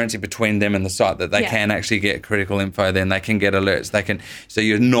transparency between them and the site, that they can actually get critical info, then they can get alerts, so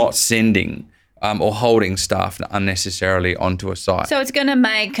you're not sending or holding staff unnecessarily onto a site. So it's going to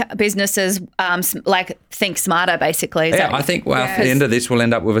make businesses think smarter, basically. I think at the end of this, we'll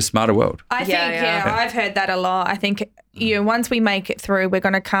end up with a smarter world. I think, I've heard that a lot. I think once we make it through, we're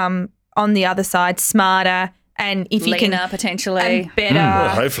going to come on the other side smarter. And if you leaner, can potentially and better,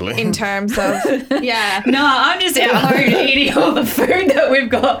 hopefully, in terms of No, I'm just at home eating all the food that we've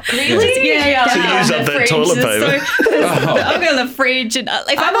got. Really? So use up that toilet paper. I've got the fridge, and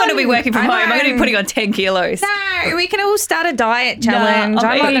if I'm going to be working from home, I'm going to be putting on 10 kilos. No, we can all start a diet challenge.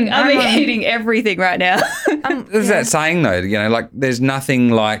 I'm eating everything right now. There's that saying though, there's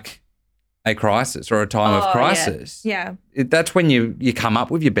nothing like a crisis or a time of crisis. Yeah. That's when you come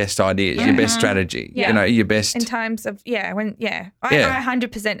up with your best ideas, your best strategy, your best. In times of, I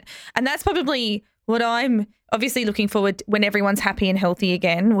 100%. And that's probably what I'm obviously looking forward when everyone's happy and healthy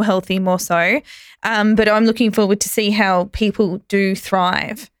again, healthy more so. But I'm looking forward to see how people do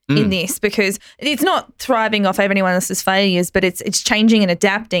thrive in this, because it's not thriving off anyone else's failures, but it's changing and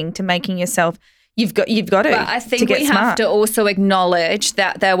adapting to making yourself. You've got to. But I think we have to also acknowledge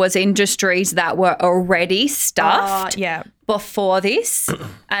that there was industries that were already stuffed before this,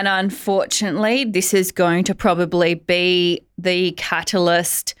 and unfortunately, this is going to probably be the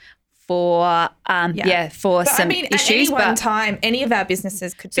catalyst for some issues. At any one time, any of our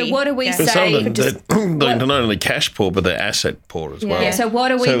businesses could be. So what do we say? Some of them, they're not only cash poor, but they're asset poor as well. Yeah. So what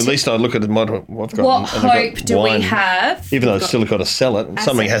do we? So at least I look at what I've got. What hope do we have? Even though I've still got to sell it,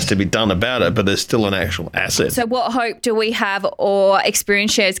 something has to be done about it. But there's still an actual asset. So what hope do we have, or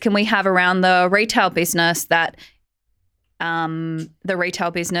experience shares can we have around the retail business? That the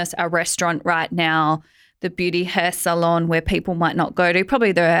retail business, a restaurant right now, the beauty hair salon where people might not go to,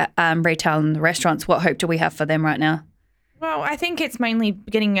 probably the retail and the restaurants. What hope do we have for them right now? Well, I think it's mainly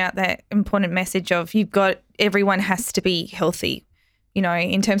getting out that important message of everyone has to be healthy.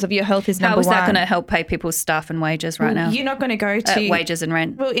 In terms of your health is number one. How is that going to help pay people's staff and wages right now? You're not going to go to wages and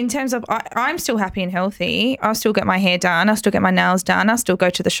rent. Well, in terms of I'm still happy and healthy. I'll still get my hair done. I'll still get my nails done. I'll still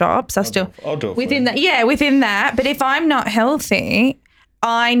go to the shops. I'll do it within that. Yeah, within that. But if I'm not healthy,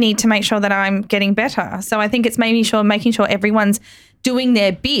 I need to make sure that I'm getting better. So I think it's making sure everyone's doing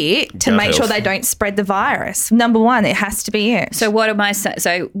their bit to make sure they don't spread the virus. Number one, it has to be it. So what am I saying?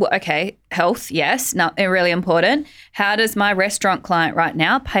 So, okay, health, yes, really important. How does my restaurant client right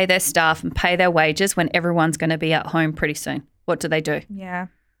now pay their staff and pay their wages when everyone's going to be at home pretty soon? What do they do? Yeah.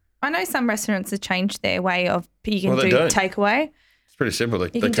 I know some restaurants have changed their way of you can do takeaway. Pretty simple.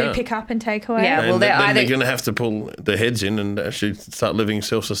 You can do pick up and take away. Yeah, well, they're going to have to pull their heads in and actually start living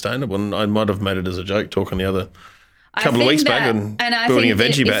self-sustainable. And I might have made it as a joke talking the other couple of weeks back and building a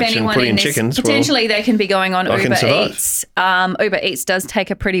veggie batch and putting in chickens. Potentially they can be going on Uber Eats. Uber Eats does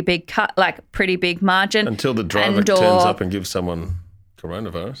take a pretty big cut, pretty big margin. Until the driver turns up and gives someone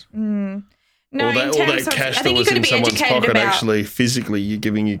coronavirus. No, all that cash that was in someone's pocket actually physically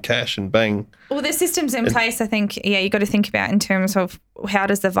giving you cash and bang. Well, the systems in place, I think, you got to think about in terms of how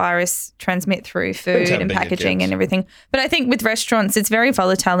does the virus transmit through food and packaging and everything. But I think with restaurants, it's a very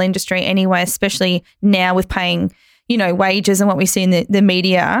volatile industry anyway, especially now with paying, wages and what we see in the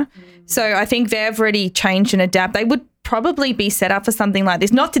media. So I think they've already changed and adapt. They would probably be set up for something like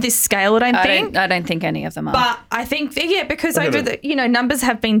this, not to this scale, I don't think any of them are. But I think, because over the, numbers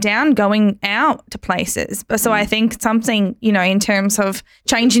have been down going out to places. So I think something, in terms of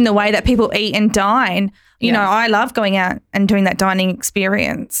changing the way that people eat and dine, I love going out and doing that dining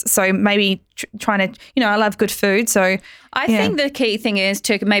experience. So maybe trying to, I love good food. So I think the key thing is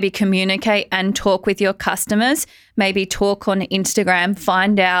to maybe communicate and talk with your customers, maybe talk on Instagram,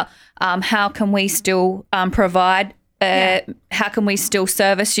 find out how can we still provide how can we still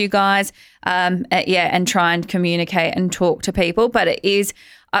service you guys? And try and communicate and talk to people. But it is,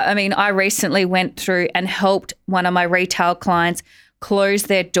 I recently went through and helped one of my retail clients close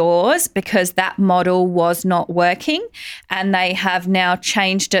their doors because that model was not working, and they have now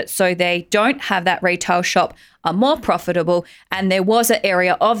changed it so they don't have that retail shop, are more profitable, and there was an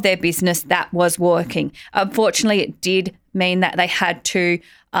area of their business that was working. Unfortunately, it did mean that they had to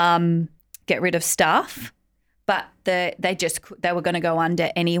get rid of staff. But they were going to go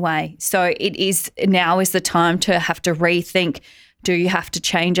under anyway. So now is the time to have to rethink. Do you have to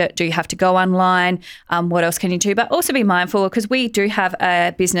change it? Do you have to go online? What else can you do? But also be mindful, because we do have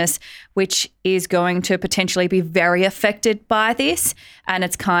a business which is going to potentially be very affected by this, and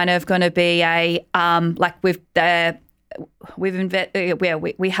it's kind of going to be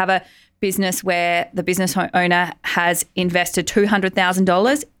we have a business where the business owner has invested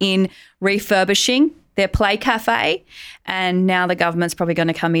 $200,000 in refurbishing their play cafe, and now the government's probably going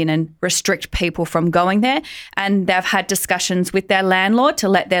to come in and restrict people from going there. And they've had discussions with their landlord to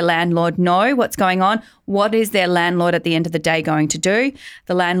let their landlord know what's going on. What is their landlord at the end of the day going to do?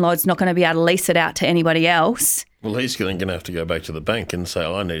 The landlord's not going to be able to lease it out to anybody else. Well, he's going to have to go back to the bank and say,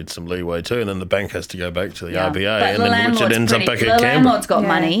 I need some leeway too. And then the bank has to go back to the RBA, But and then which it ends up back at Canberra. The landlord's got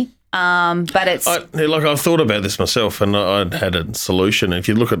money, but it's... I've thought about this myself, and I'd had a solution. If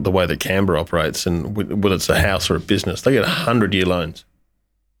you look at the way that Canberra operates, and whether it's a house or a business, they get 100-year loans.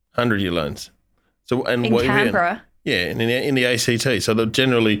 100-year loans. So, and in Canberra? Yeah, in the ACT. So that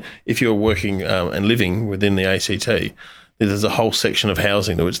generally, if you're working and living within the ACT, there's a whole section of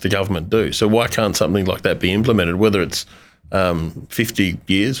housing that which the government do. So why can't something like that be implemented, whether it's 50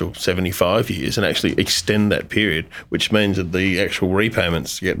 years or 75 years, and actually extend that period, which means that the actual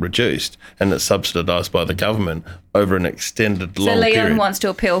repayments get reduced and it's subsidised by the government over an extended long period. So Leon wants to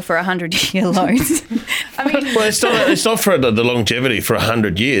appeal for 100-year loans. I mean, Well, it's not for the longevity for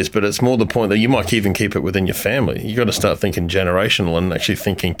 100 years, but it's more the point that you might even keep it within your family. You've got to start thinking generational and actually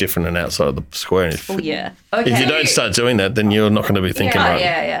thinking different and outside of the square. And Okay. if you don't start doing that, then you're not going to be thinking right.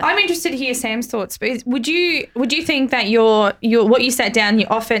 Yeah. I'm interested to hear Sam's thoughts. But would you think that your what you set down, your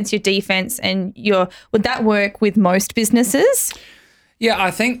offense, your defense, and would that work with most businesses? Yeah,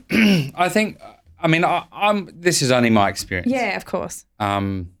 I think. I mean, I'm. This is only my experience. Yeah, of course.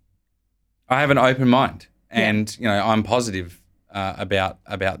 I have an open mind, and I'm positive about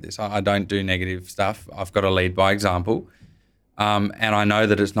this. I don't do negative stuff. I've got to lead by example, and I know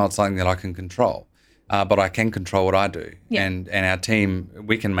that it's not something that I can control, but I can control what I do, and our team.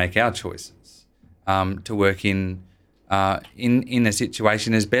 We can make our choices to work in a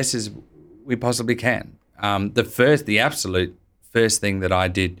situation as best as we possibly can. The absolute first thing that I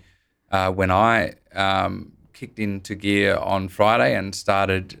did when I kicked into gear on Friday and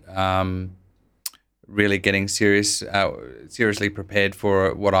started really getting seriously prepared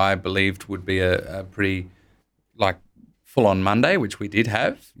for what I believed would be a pretty full-on Monday, which we did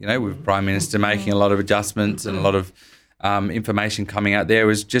have, with Prime Minister making a lot of adjustments and a lot of information coming out there,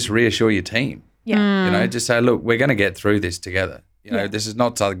 was just reassure your team. Yeah. Just say, look, we're going to get through this together. This is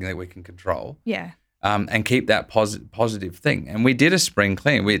not something that we can control. Yeah. And keep that positive thing. And we did a spring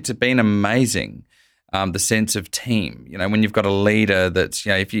clean. It's been amazing, the sense of team. When you've got a leader that's,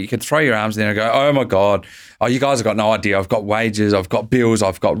 if you could throw your arms in there and go, oh, my God, you guys have got no idea. I've got wages, I've got bills,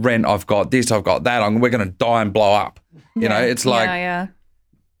 I've got rent, I've got this, I've got that. We're going to die and blow up. It's like,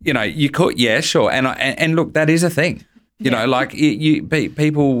 you could, sure. And look, that is a thing.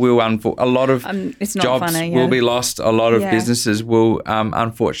 People will, a lot of jobs will be lost. A lot of businesses will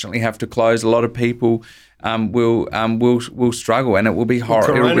unfortunately have to close. A lot of people will struggle, and it will be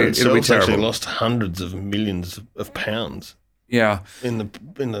horrible. Corona It'll be terrible. Actually lost hundreds of millions of pounds. Yeah. In the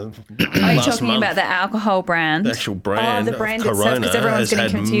Are you last talking month. about the alcohol brand? The actual brand, the brand of itself, Corona 'cause everyone's has getting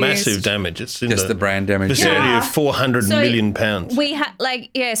had confused. massive damage. It's in Just the brand damage. vicinity of 400 million pounds. We had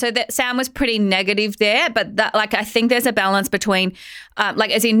so that Sam was pretty negative there, but that I think there's a balance between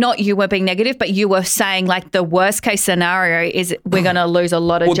as in not you were being negative, but you were saying the worst case scenario is we're going to lose a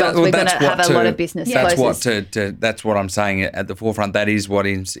lot of jobs. We're going to have a lot of business closes. That's what I'm saying at the forefront. That is what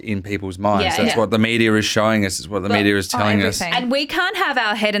is in people's minds. Yeah, that's what the media is showing us. It's what the media is telling us. everything. And we can't have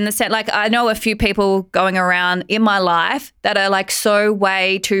our head in the sand. I know a few people going around in my life that are so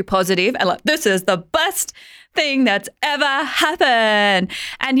way too positive and this is the best thing that's ever happened.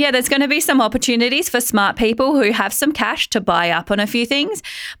 And there's going to be some opportunities for smart people who have some cash to buy up on a few things.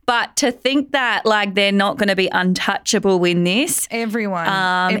 But to think that they're not going to be untouchable in this Everyone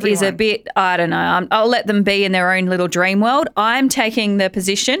is a bit, I don't know. I'll let them be in their own little dream world. I'm taking the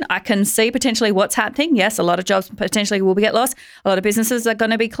position. I can see potentially what's happening. Yes, a lot of jobs potentially will get lost. A lot of businesses are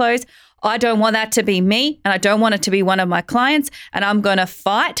going to be closed. I don't want that to be me, and I don't want it to be one of my clients, and I'm going to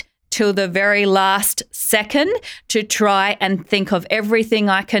fight till the very last second to try and think of everything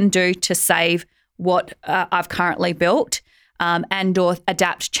I can do to save what I've currently built and or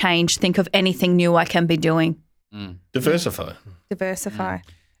adapt, change, think of anything new I can be doing. Diversify.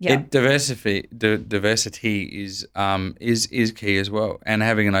 Yeah. Diversity is key as well, and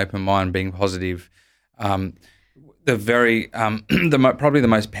having an open mind, being positive. Probably the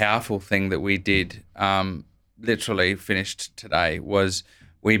most powerful thing that we did, literally finished today, was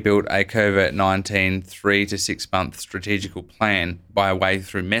we built a COVID-19 3 to 6 month strategical plan by way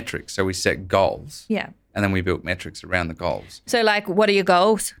through metrics. So we set goals. Yeah. And then we built metrics around the goals. So what are your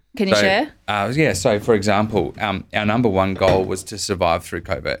goals? Can you share? So for example, our number one goal was to survive through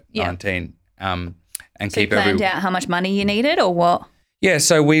COVID-19. and So you keep planned out how much money you needed or what? Yeah,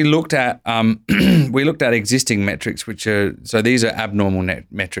 so we looked at existing metrics, these are abnormal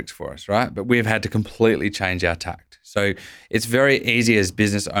metrics for us, right? But we've had to completely change our tact. So it's very easy as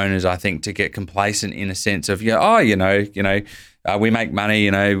business owners, I think, to get complacent in a sense of, we make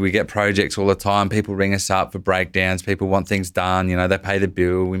money, we get projects all the time. People ring us up for breakdowns. People want things done. They pay the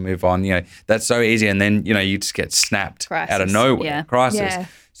bill. We move on. That's so easy. And then, you just get snapped out of nowhere. Yeah. Crisis. Yeah.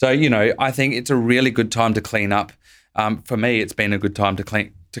 So, I think it's a really good time to clean up. For me, it's been a good time to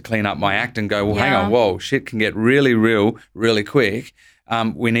clean up my act and go, well, hang on, whoa, shit can get really real really quick.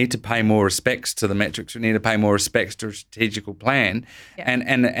 We need to pay more respects to the metrics. We need to pay more respects to a strategical plan,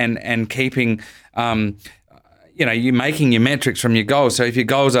 and keeping, you making your metrics from your goals. So if your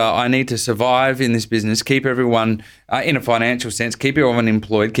goals are, I need to survive in this business, keep everyone in a financial sense, keep everyone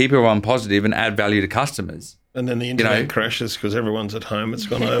employed, keep everyone positive, and add value to customers. And then the internet crashes because everyone's at home. It's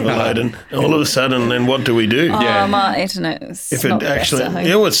gone overload, and all of a sudden, then what do we do? Oh, my internet is If it not actually, the best at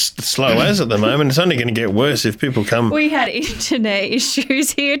home. it's slow as at the moment. It's only going to get worse if people come. We had internet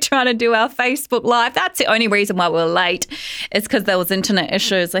issues here trying to do our Facebook Live. That's the only reason why we were late. It's because there was internet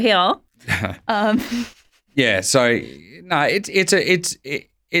issues here. Yeah. So no, it's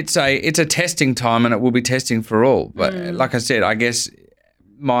a testing time, and it will be testing for all. But like I said, I guess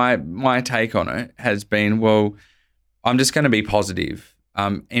my take on it has been, well, I'm just going to be positive,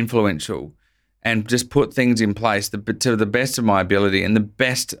 influential, and just put things in place to the best of my ability. And the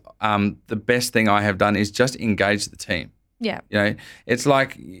best thing I have done is just engage the team. Yeah. It's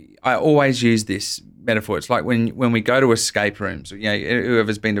like I always use this metaphor. It's like when we go to escape rooms,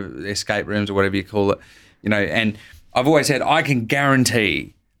 whoever's been to escape rooms or whatever you call it, and I've always said I can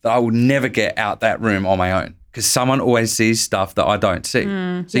guarantee that I will never get out that room on my own, because someone always sees stuff that I don't see.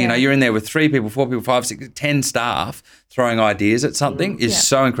 So, you're in there with 3 people, 4 people, 5, 6, 10 staff throwing ideas at something is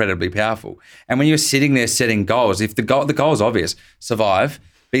so incredibly powerful. And when you're sitting there setting goals, if the goal is obvious, survive,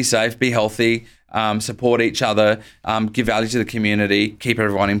 be safe, be healthy, support each other, give value to the community, keep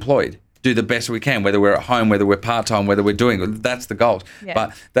everyone employed. Do the best we can, whether we're at home, whether we're part-time, whether we're doing, that's the goal.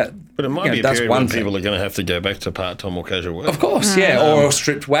 Yeah. But it might be a that's period one when thing. people are going to have to go back to part-time or casual work. Of course, or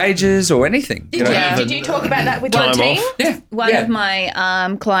stripped wages or anything. Did you talk about that with your Time team? off. Yeah. One of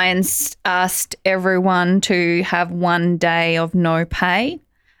my clients asked everyone to have 1 day of no pay,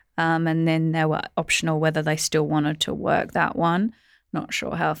 and then they were optional whether they still wanted to work that one. Not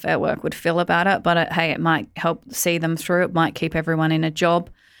sure how Fair Work would feel about it, but it might help see them through. It might keep everyone in a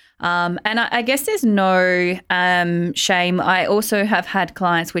job. And I guess there's no shame. I also have had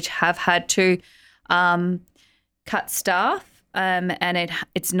clients which have had to cut staff, and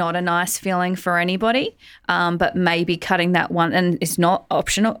it's not a nice feeling for anybody. But maybe cutting that one, and it's not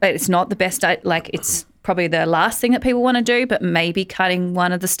optional. It's not the best. It's probably the last thing that people want to do, but maybe cutting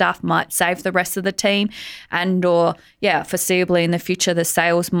one of the staff might save the rest of the team, or foreseeably in the future the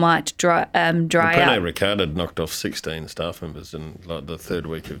sales might dry Pernod up. Ricard had knocked off 16 staff members in like the 3rd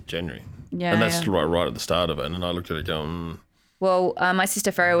week of January. Yeah, and that's right at the start of it. And I looked at it going, Well, my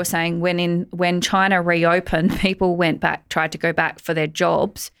sister Ferry was saying when China reopened, people tried to go back for their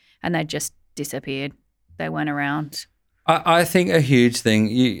jobs, and they just disappeared. They weren't around. I think a huge thing,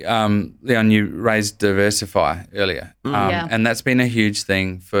 Leon, you raised diversify earlier, and that's been a huge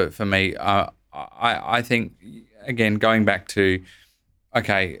thing for me. I think, again, going back to,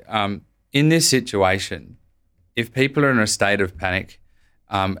 in this situation, if people are in a state of panic,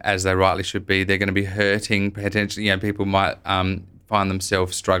 as they rightly should be, they're going to be hurting potentially. People might find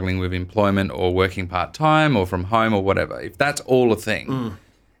themselves struggling with employment or working part-time or from home or whatever. If that's all a thing,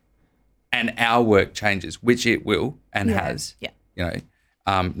 and our work changes, which it will and has,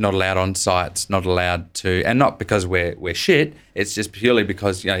 not allowed on sites, not allowed to, and not because we're shit. It's just purely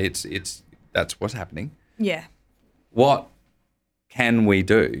because it's that's what's happening. Yeah. What can we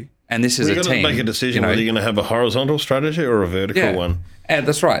do? And this is a team. We've got to make a decision whether you're going to have a horizontal strategy or a vertical one. And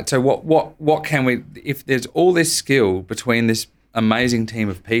that's right. So what can we? If there's all this skill between this amazing team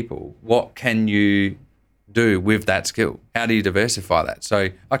of people, what can you do with that skill? How do you diversify that? So,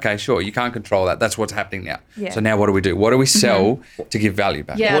 sure, you can't control that. That's what's happening now. Yeah. So now what do we do? What do we sell to give value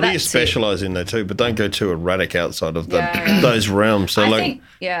back? Yeah, What do you that's it. specialise in there too? But don't go too erratic outside of those realms. So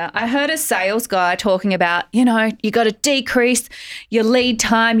I heard a sales guy talking about, you got to decrease your lead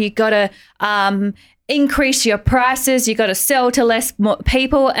time. You got to increase your prices. You got to sell to less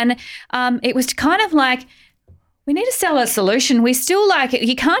people. And it was kind of like, we need to sell a solution. We still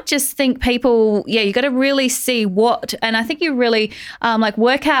you can't just think people, you got to really see what, and I think you really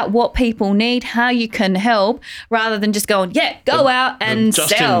work out what people need, how you can help, rather than just going, go out and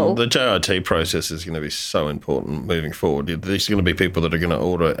sell. The JIT process is going to be so important moving forward. There's going to be people that are going to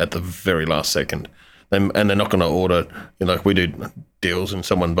order at the very last second. and they're not going to order, like we do deals and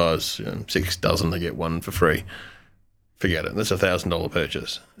someone buys 6 dozen, they get one for free. Forget it. That's $1,000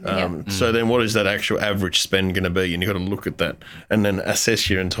 purchase. So then what is that actual average spend going to be? And you've got to look at that and then assess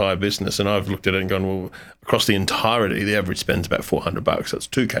your entire business. And I've looked at it and gone, well, across the entirety, the average spend's about $400. That's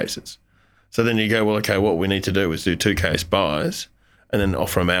 2 cases. So then you go, well, okay, what we need to do is do 2 case buys and then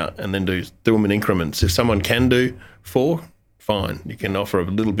offer them out and then do them in increments. If someone can do 4, fine. You can offer a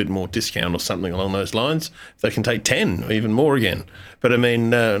little bit more discount or something along those lines. If they can take 10 or even more again. But I mean,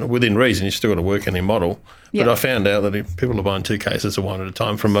 within reason, you've still got to work on your model. But I found out that if people are buying 2 cases of wine at a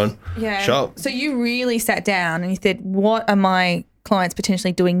time from a shop. So you really sat down and you said, what are my clients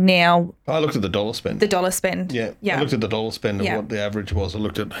potentially doing now? I looked at the dollar spend. The dollar spend. Yeah. I looked at the dollar spend and what the average was. I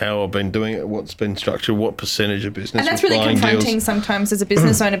looked at how I've been doing it, what's been structured, what percentage of business. And that's really confronting sometimes as a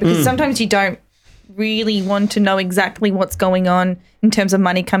business owner because sometimes you don't really want to know exactly what's going on in terms of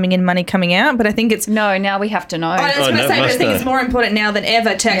money coming in, money coming out. But I think it's... No, now we have to know. I was going to say, but I think it's more important now than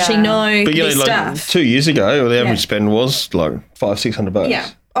ever to actually know this stuff. 2 years ago, the average spend was like $500-600. Yeah.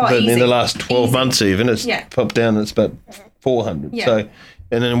 But in the last 12 months even, it's popped down, it's about 400. Yeah. So...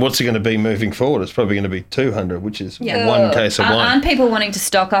 And then what's it going to be moving forward? It's probably going to be 200, which is 1 case of wine. Aren't people wanting to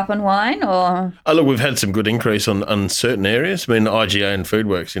stock up on wine? Or look, we've had some good increase on certain areas. I mean, IGA and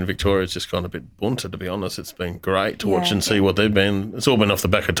Foodworks in Victoria has just gone a bit bunter, to be honest. It's been great to watch and see what they've been. It's all been off the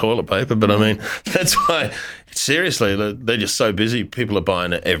back of toilet paper, but I mean, that's why, seriously, they're just so busy. People are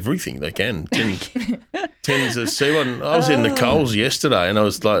buying everything they can. Tins of C1. I was in the Coles yesterday and I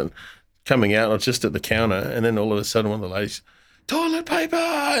was like coming out, I was just at the counter, and then all of a sudden one of the ladies, toilet paper,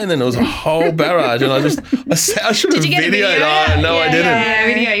 and then there was a whole barrage, and I should have videoed. No, I didn't. Yeah,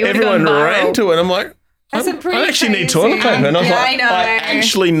 video. Everyone ran to it. I'm like, I actually need toilet paper, and I was like, I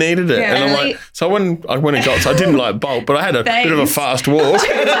actually needed it, and I'm like, so I went and got. So I didn't like bulk, but I had a bit of a fast walk.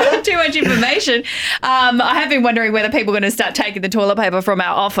 Too much information. I have been wondering whether people are going to start taking the toilet paper from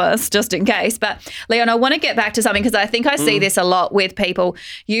our office just in case. But Leon, I want to get back to something because I think I see this a lot with people.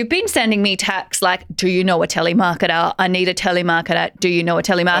 You've been sending me texts like, "Do you know a telemarketer? I need a telemarketer. Do you know a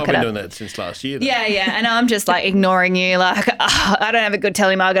telemarketer?" I've been doing that since last year. Though. Yeah, and I'm just like ignoring you. Like, I don't have a good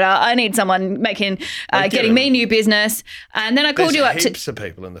telemarketer. I need someone getting me new business. And then I called you up to heaps of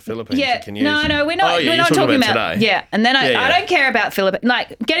people in the Philippines. Yeah, that can use no, we're not. We're not talking about today. Yeah, and then I don't care about Philippines.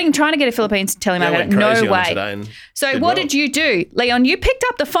 Like trying to get a Philippines telemarketer. No way. So what did you do, Leon? You picked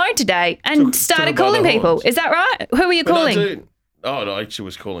up the phone today and started calling people. Is that right? Who were you calling? I actually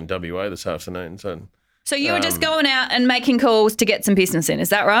was calling WA this afternoon. So you were just going out and making calls to get some business in, is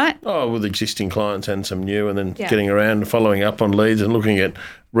that right? Oh, with existing clients and some new, and then getting around and following up on leads and looking at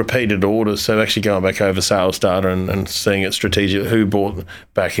repeated orders. So actually going back over sales data and seeing it strategic, who bought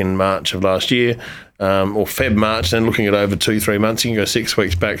back in March of last year or March, then looking at over 2-3 months. You can go 6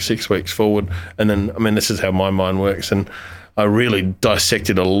 weeks back, 6 weeks forward. And then, I mean, this is how my mind works. And I really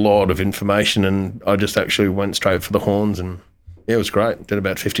dissected a lot of information and I just actually went straight for the horns and it was great. Did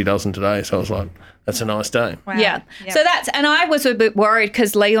about 50 dozen today. So I was like, that's a nice day. Wow. Yeah. So and I was a bit worried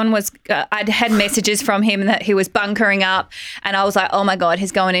because Leon I'd had messages from him that he was bunkering up and I was like, oh my God,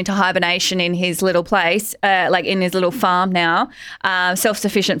 he's going into hibernation in his little place, like in his little farm now,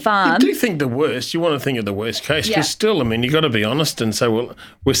 self-sufficient farm. You do think the worst. You want to think of the worst case because still, I mean, you've got to be honest and say, well,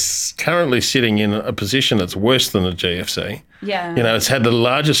 we're currently sitting in a position that's worse than the GFC. Yeah. You know, it's had the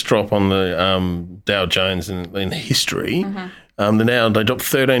largest drop on the Dow Jones in history. Mm-hmm. They dropped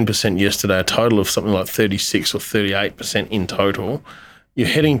 13% yesterday, a total of something like 36 or 38% in total. You're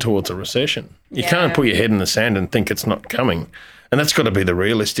heading towards a recession. You can't put your head in the sand and think it's not coming. And that's got to be the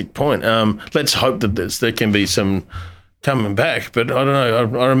realistic point. Let's hope that there can be some coming back. But I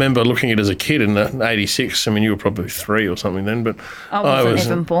don't know. I remember looking at it as a kid in 86. I mean, you were probably 3 or something then. But I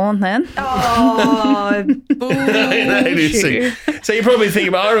wasn't even born then. Oh, in 86. So you probably think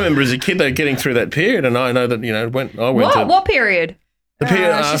about, I remember as a kid though getting through that period and I know that, you know, what period? The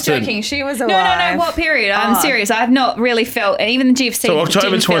period she's joking. She was alive. No. What period? I'm serious. I've not really felt, and even the GFC. So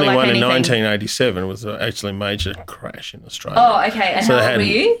October 21 in 1987 was actually a major crash in Australia. Oh, okay. And how old were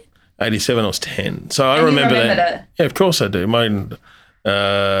you? 87, I was 10. So I remember that. It? Yeah, of course I do. One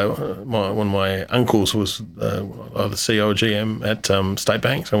of my uncles was the CEO or GM at State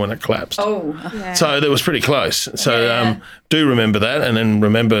Bank, so when it collapsed. Oh, yeah. So that was pretty close. So do remember that, and then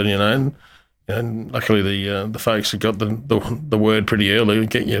remember, you know, and luckily the folks who got the word pretty early,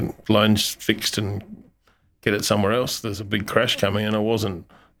 get your loans fixed and get it somewhere else. There's a big crash coming, and it wasn't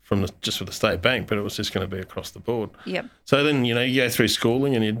just for the State Bank, but it was just going to be across the board. Yep. So then, you know, you go through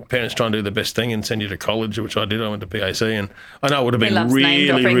schooling and your parents try and do the best thing and send you to college, which I did. I went to PAC and I know it would have been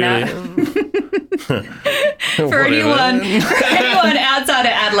really For anyone outside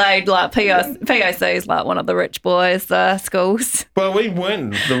of Adelaide, like POC is like one of the rich boys' schools. Well, we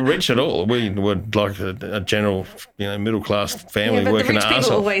weren't the rich at all. We were like a general, middle class family but working the rich our ass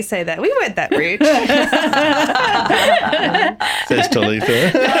people off. always say that. We weren't that rich. Says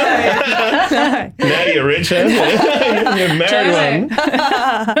Talitha. Now you're rich, huh? You're married one.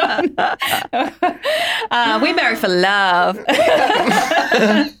 We marry for love.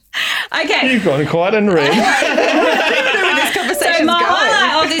 Okay. You've gone quite unread. So my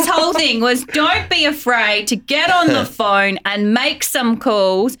highlight of this whole thing was don't be afraid to get on the phone and make some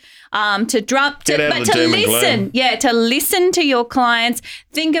calls. To listen. Yeah, to listen to your clients.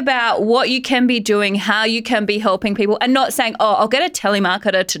 Think about what you can be doing, how you can be helping people, and not saying, oh, I'll get a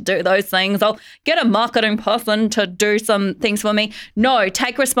telemarketer to do those things. I'll get a marketing person to do some things for me. No,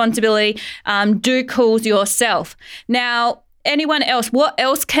 take responsibility. Do calls yourself. Now, anyone else, what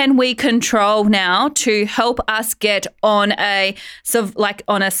else can we control now to help us get on a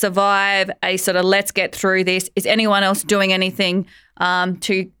survive, a sort of let's get through this? Is anyone else doing anything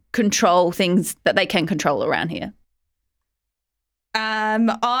to control things that they can control around here? I'm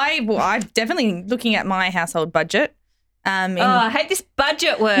definitely looking at my household budget. I hate this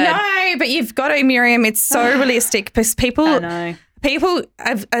budget word. No, but you've got to, Miriam. It's so realistic because people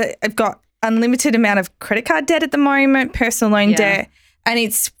have got unlimited amount of credit card debt at the moment, personal loan debt, and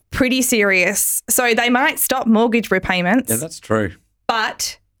it's pretty serious. So they might stop mortgage repayments. Yeah, that's true.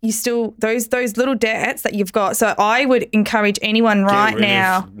 But you still those little debts that you've got. So I would encourage anyone right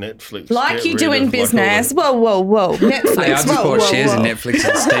now, Netflix, like you do in business. Whoa, Netflix. Hey, I've just bought shares in Netflix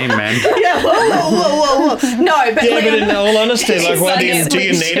and Steam, man. Yeah, whoa. No, but but in all honesty, like, do you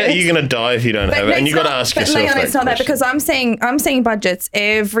Netflix need it? You're going to die if you don't have it, and you've got to ask yourself Leon, that it's not that, because I'm seeing budgets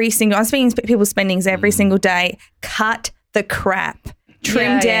I'm seeing people's spendings every single day. Cut the crap.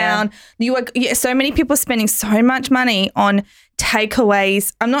 Trim down. So many people spending so much money on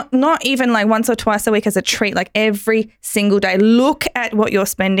takeaways. I'm not even like once or twice a week as a treat, like every single day. Look at what you're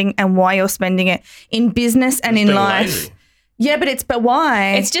spending and why you're spending it in business and in life. Lazy. Yeah, but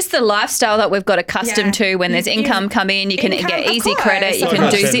why? It's just the lifestyle that we've got accustomed to. When there's income come in, you can get easy credit, you can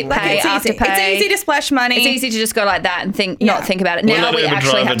do zip pay, after pay. It's easy to splash money. It's easy to just go like that and not think about it. Well, now we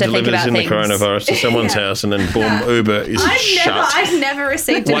actually have to think about in things. the coronavirus to someone's house, and then boom, Uber is shut. I've never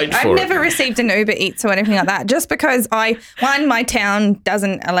received an Uber Eats or anything like that, just because my town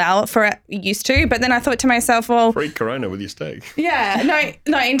doesn't allow it for it. It used to, but then I thought to myself, well, free Corona with your steak. Yeah,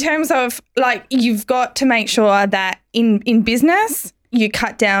 no. In terms of like, you've got to make sure that in business, you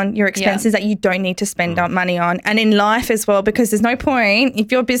cut down your expenses that you don't need to spend money on, and in life as well, because there's no point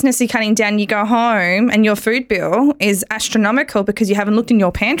if your business is cutting down, you go home and your food bill is astronomical because you haven't looked in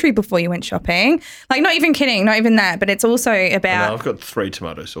your pantry before you went shopping. Like, not even kidding, not even that, but it's also about. I've got 3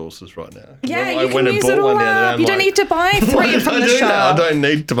 tomato sauces right now. Yeah, you can use it all up. You don't need to buy 3 from the shop. I don't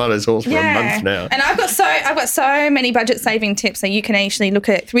need tomato sauce for a month now. And I've got so many budget saving tips that you can actually look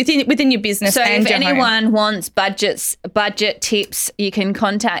at within your business. So and if anyone wants budget tips, you can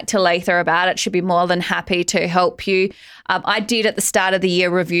contact Talitha about it. She'd be more than happy to help you. I did at the start of the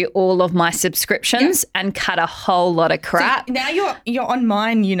year review all of my subscriptions and cut a whole lot of crap. So now you're on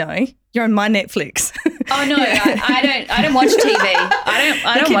mine, You're on my Netflix. Oh no, I don't watch TV.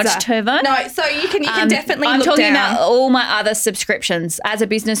 I don't watch TV. No, so you can definitely. I'm look talking down. about all my other subscriptions. As a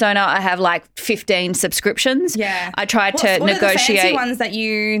business owner, I have like 15 subscriptions. Yeah, I tried to negotiate. negotiate. What are the fancy ones that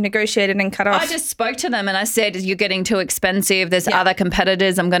you negotiated and cut off? I just spoke to them and I said, "You're getting too expensive. There's other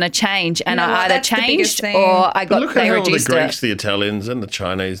competitors. I'm going to change." And I either changed or I got look they at how reduced the Greeks, it. the Italians, and the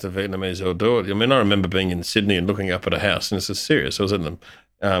Chinese, the Vietnamese all do it. I mean, I remember being in Sydney and looking up at a house, and this is serious. I was in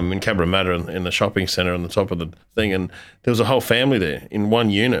Cabramatta in the shopping centre on the top of the thing, and there was a whole family there in one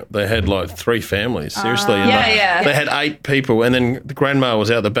unit. They had like 3 families, seriously. They had 8 people, and then the grandma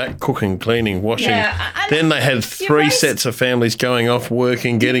was out the back cooking, cleaning, washing. Yeah, then they had 3 sets of families going off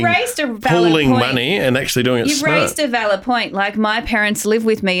working, pooling money and actually doing it You've smart. raised a valid point. Like, my parents live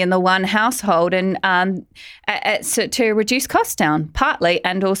with me in the one household, and to reduce costs down partly,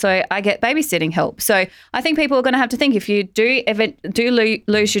 and also I get babysitting help. So I think people are going to have to think, if you do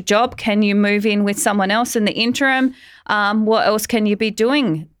lose your job, can you move in with someone else in the interim? What else can you be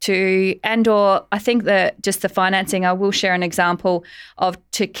doing or I think that just the financing, I will share an example of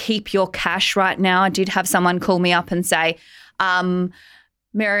to keep your cash right now. I did have someone call me up and say,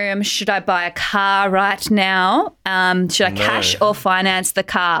 Miriam, should I buy a car right now? Should I cash or finance the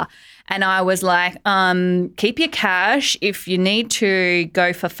car? And I was like, keep your cash if you need to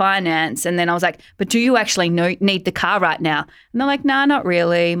go for finance. And then I was like, but do you actually need the car right now? And they're like, no, not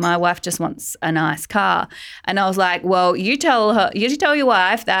really. My wife just wants a nice car. And I was like, well, you tell your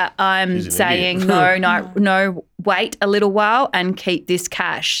wife that I'm saying no, wait a little while and keep this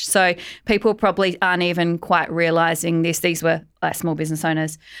cash. So people probably aren't even quite realising this. These were small business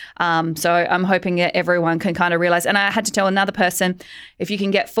owners. So I'm hoping that everyone can kind of realise. And I had to tell another person, if you can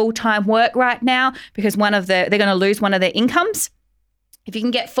get full-time work right now, because they're going to lose one of their incomes. If you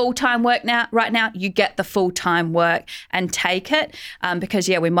can get full-time work right now, you get the full-time work and take it because,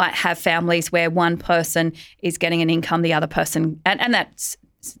 we might have families where one person is getting an income, the other person, and that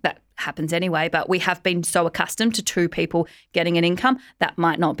happens anyway, but we have been so accustomed to two people getting an income. That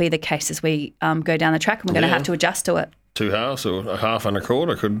might not be the case as we go down the track, and we're going to have to adjust to it. 2 halves or a half and a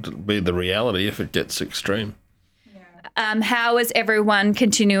quarter could be the reality if it gets extreme. How is everyone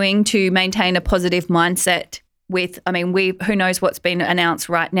continuing to maintain a positive mindset who knows what's been announced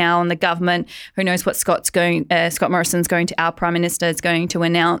right now on the government? Who knows what Scott Morrison's going to, our Prime Minister is going to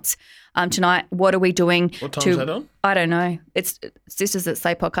announce tonight. What are we doing? What time's that on? I don't know. It's Sisters That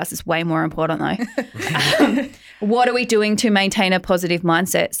Slay podcast is way more important though. What are we doing to maintain a positive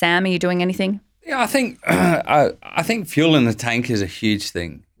mindset? Sam, are you doing anything? Yeah, I think I think fuel in the tank is a huge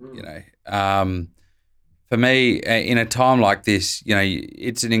thing. For me, in a time like this,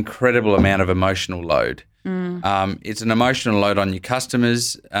 it's an incredible amount of emotional load. It's an emotional load on your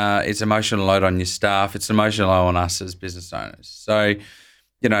customers. It's emotional load on your staff. It's an emotional load on us as business owners. So,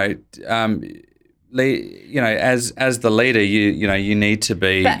 as the leader, you need to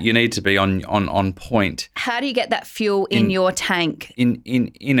be on point. How do you get that fuel in your tank?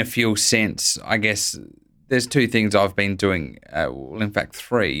 In a fuel sense, I guess there's 2 things I've been doing. In fact,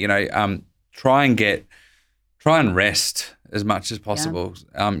 3. Try and rest as much as possible.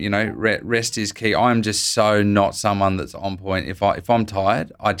 Yeah. Rest is key. I'm just so not someone that's on point. If I'm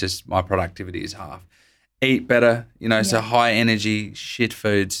tired, my productivity is half. Eat better, so high energy shit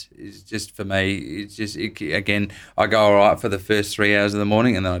foods is just for me. It's just again, I go all right for the first 3 hours of the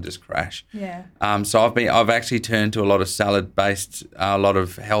morning and then I just crash. Yeah. So I've actually turned to a lot of salad based, a lot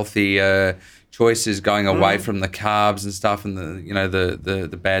of healthy choices, going away from the carbs and stuff and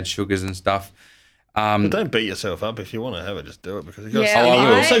the bad sugars and stuff. But don't beat yourself up. If you want to have it, just do it because you've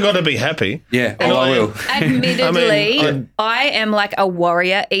I also got to be happy. Yeah, I will. Admittedly, I am like a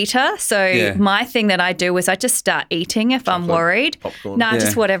warrior eater. So my thing that I do is I just start eating if I'm worried. Popcorn.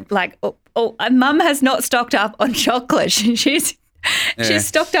 Just whatever. Like, Mum has not stocked up on chocolate. She's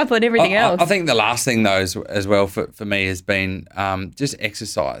stocked up on everything else. I think the last thing though as well for me has been just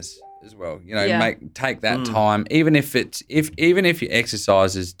exercise as well. Take that time, even if your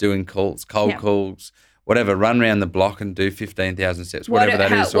exercise is doing cold calls, whatever, run around the block and do 15,000 steps, whatever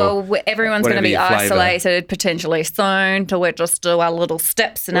that is. Everyone's going to be isolated, potentially soon, till we just do our little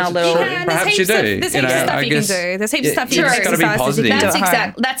steps and our little. Perhaps you do. There's heaps of stuff you can do. There's heaps of stuff you can do.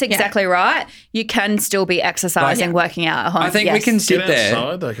 Positive. That's exactly right. You can still be exercising, working out at home. I think we can sit there.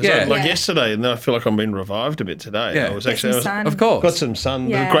 Outside, though, yesterday, and I feel like I'm being revived a bit today. Yeah. I was actually, of course, got some sun.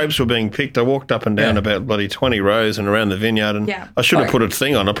 Yeah. The grapes were being picked. I walked up and down about bloody 20 rows and around the vineyard, and I should have put a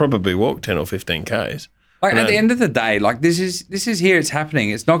thing on. I probably walked 10 or 15 K's. Like at the end of the day, like this is here. It's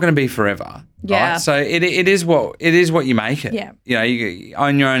happening. It's not going to be forever. Yeah. Right? So it is what you make it. Yeah. You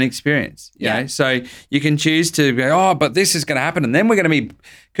own your own experience. You know? So you can choose to go, but this is going to happen, and then we're going to be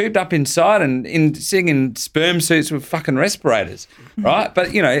cooped up inside and sitting in sperm suits with fucking respirators, right? But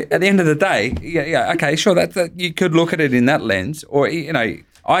at the end of the day, okay, sure, that you could look at it in that lens, or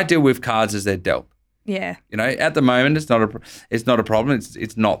I deal with cards as they're dealt. Yeah. At the moment, it's not a problem.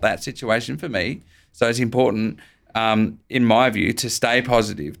 It's not that situation for me. So it's important, in my view, to stay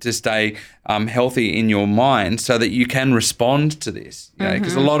positive, to stay healthy in your mind so that you can respond to this.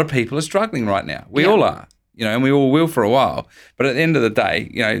 Because a lot of people are struggling right now. We all are, and we all will for a while. But at the end of the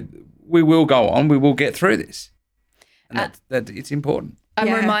day, we will go on. We will get through this. And that it's important.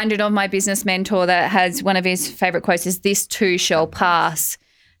 I'm reminded of my business mentor that has one of his favourite quotes is, "This too shall pass."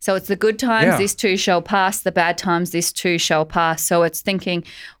 So it's the good times, this too shall pass, the bad times, this too shall pass. So it's thinking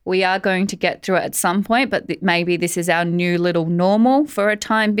we are going to get through it at some point, but maybe this is our new little normal for a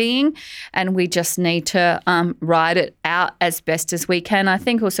time being, and we just need to ride it out as best as we can. I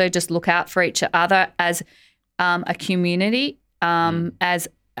think also just look out for each other as a community, as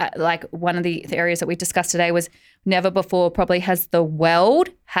like one of the areas that we discussed today was never before probably has the world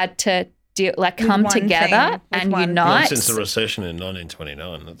had to come together and unite. Since the recession in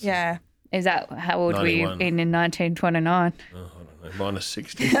 1929. Is that how old were you in 1929? Oh, I don't know. minus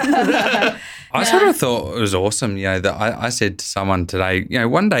 60. I sort of thought it was awesome, that I said to someone today,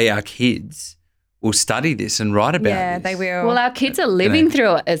 one day our kids will study this and write about Yeah, this. they will. Well, our kids are living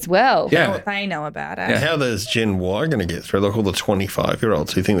through it as well. Yeah. They know about it. How there's Gen Y going to get through? Like all the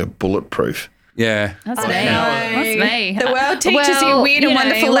 25-year-olds who think they're bulletproof. Yeah. That's me. know. That's me. The world teaches you weird and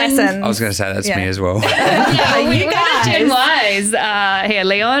wonderful lessons. I was going to say that's me as well. Yeah, you we've got guys. Gen Ys here,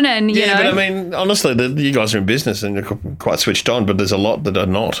 Leon, and you know. But I mean, honestly, you guys are in business and you're quite switched on, but there's a lot that are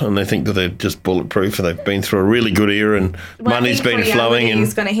not, and they think that they're just bulletproof and they've been through a really good era and money's been flowing. And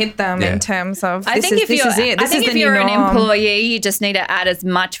is going to hit them Yeah. in terms of I think if this is it. This I think is if the you're new an norm. employee, you just need to add as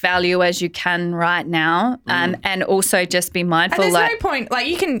much value as you can right now, and also just be And mindful. there's Like, no point. Like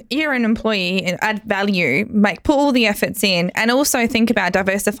you're an employee and add value, put all the efforts in, and also think about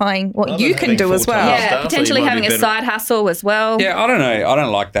diversifying what Other you than can having do as well. full-time yeah, staff, so potentially you might having be a better- side hustle as well. Yeah, I don't know. I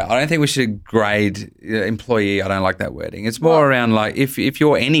don't like that. I don't think we should grade employee. I don't like that wording. It's more around like if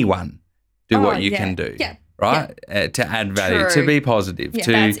you're anyone, do what you can do. Yeah. Right? To add value, True. to be positive, Yeah.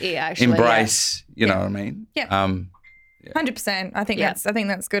 to That's it, actually, embrace, you know what I mean? Yeah. 100%. I think Yeah.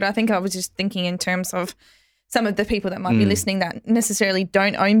 that's good. I think I was just thinking in terms of some of the people that might be listening that necessarily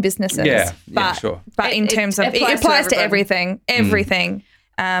don't own businesses. Yeah, but, sure. But in It terms of applies it applies to to everything.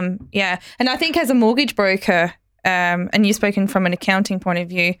 Yeah. And I think as a mortgage broker, and you've spoken from an accounting point of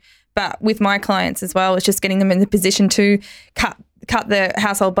view, but with my clients as well, it's just getting them in the position to cut the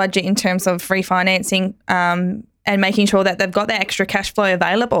household budget in terms of refinancing, and making sure that they've got that extra cash flow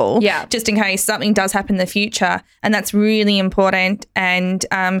available, Yeah. just in case something does happen in the future. And that's really important. And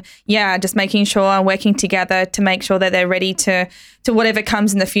just making sure, working together to make sure that they're ready to whatever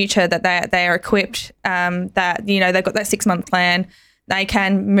comes in the future, that they are equipped, that, they've got that 6-month plan. They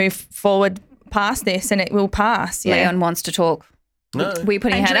can move forward past this and it will pass. Yeah. Leon wants to talk. No. Were you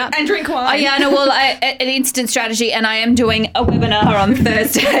putting your hand up? And drink wine. Oh, yeah, no, well, an instant strategy, and I am doing a webinar on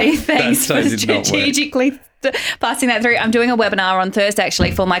Thursday. Thanks That for did not work. strategically passing that through. I'm doing a webinar on Thursday,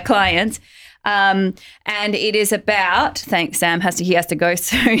 actually, for my clients. And it is about, thanks, Sam, he has to go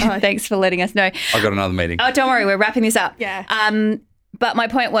soon. Thanks for letting us know. I got another meeting. Oh, don't worry, we're wrapping this up. Yeah. But my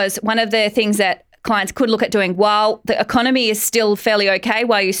point was, one of the things that clients could look at doing while the economy is still fairly okay,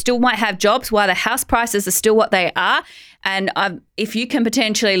 while you still might have jobs, while the house prices are still what they are, and if you can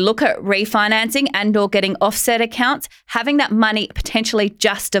potentially look at refinancing and or getting offset accounts, having that money potentially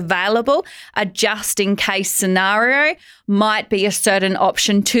just available, a just-in-case scenario might be a certain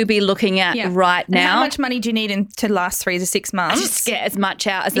option to be looking at right And now. how much money do you need to last 3 to 6 months? Just get as much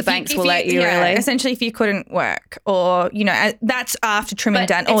out as the If you- banks if will let you, really. Essentially, if you couldn't work, or that's after trimming But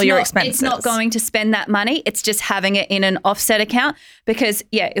down all it's your not- expenses. It's not going to spend that money. It's just having it in an offset account because,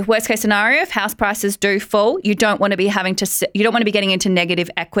 if worst case scenario, if house prices do fall, you don't want to be getting into negative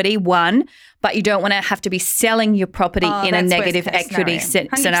equity, one, but you don't want to have to be selling your property in a that's negative worst case equity scenario.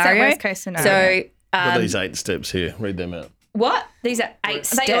 100% scenario. worst case scenario. So, What are these 8 steps here? Read them out. what? These are 8 Are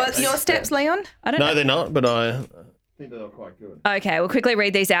they steps. your steps, Leon? I don't No, know. they're not, but I think they're quite good. Okay, we'll quickly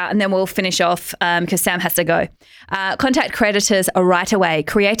read these out and then we'll finish off because Sam has to go. Contact creditors right away.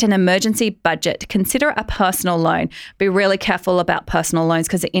 Create an emergency budget. Consider a personal loan. Be really careful about personal loans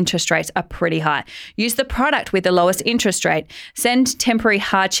because the interest rates are pretty high. Use the product with the lowest interest rate. Send temporary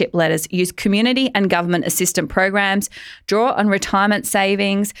hardship letters. Use community and government assistance programs. Draw on retirement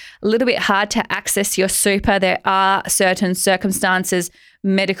savings. A little bit hard to access your super. There are certain circumstances,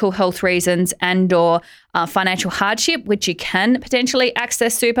 medical health reasons and or financial hardship, which you can potentially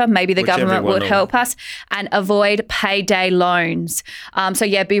access super. Maybe the Whichever government one would or- help us. And avoid payday loans.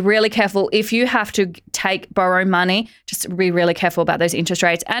 Be really careful. If you have to borrow money, just be really careful about those interest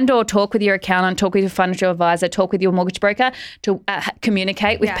rates and or talk with your accountant, talk with your financial advisor, talk with your mortgage broker to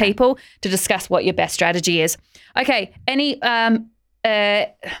communicate with people to discuss what your best strategy is. Okay, any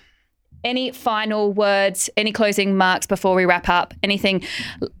final words, any closing marks before we wrap up? Anything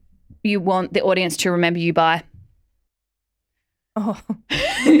you want the audience to remember you by? Oh,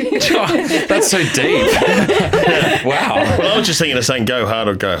 That's so deep. Wow. Well, I was just thinking of saying go hard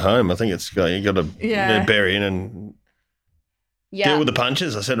or go home. I think it's you got to Yeah. bury in and deal with the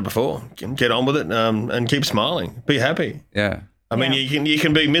punches. I said it before. Get on with it and keep smiling. Be happy. Yeah. I mean, you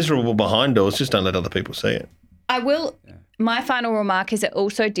can be miserable behind doors. Just don't let other people see it. I will. My final remark is it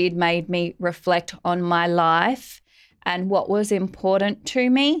also made me reflect on my life and what was important to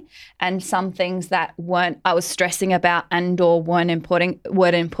me and some things that I was stressing about and or weren't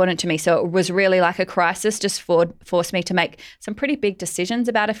important to me. So it was really like a crisis, just forced me to make some pretty big decisions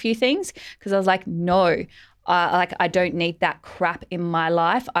about a few things because I was like, no, I don't need that crap in my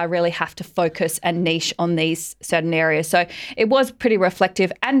life. I really have to focus and niche on these certain areas. So it was pretty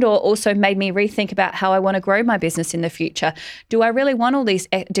reflective, and or also made me rethink about how I want to grow my business in the future. Do I really want all these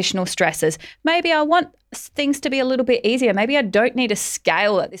additional stresses? Maybe I want things to be a little bit easier. Maybe I don't need to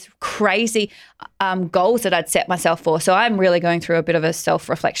scale at this crazy goals that I'd set myself for. So I'm really going through a bit of a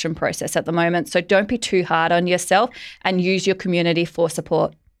self-reflection process at the moment. So don't be too hard on yourself, and use your community for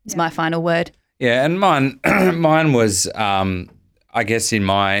support is my final word. Yeah, and mine was, I guess, in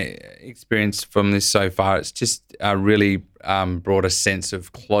my experience from this so far, it's just really brought a sense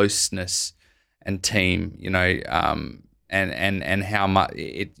of closeness and team, and how much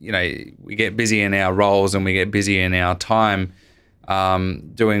we get busy in our roles and we get busy in our time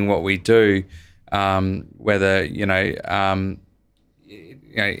doing what we do, whether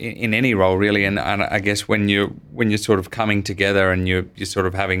in any role really, and I guess when you're sort of coming together and you're sort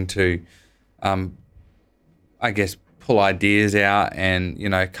of having to I guess pull ideas out and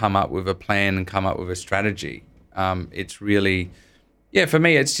come up with a plan and come up with a strategy. It's really, for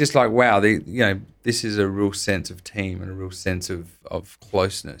me, it's just like, wow, this is a real sense of team and a real sense of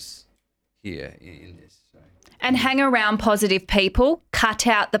closeness here in this. And hang around positive people, cut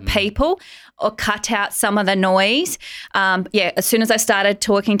out the people or cut out some of the noise. As soon as I started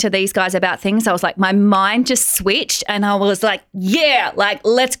talking to these guys about things, I was like, my mind just switched and I was like,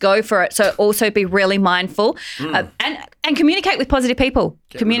 let's go for it. So also be really mindful and communicate with positive people.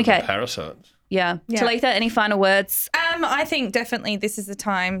 Communicate. Rid of the parasites. Yeah. Talitha, any final words? I think definitely this is the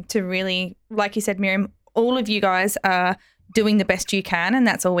time to really, like you said, Miriam, all of you guys are doing the best you can, and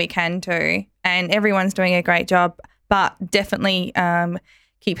that's all we can do. And everyone's doing a great job, but definitely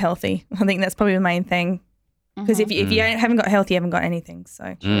keep healthy. I think that's probably the main thing. Because if you haven't got health, you haven't got anything.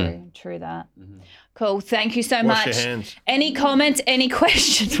 So true that. Cool. Thank you so much. Wash your hands. Any comments? Any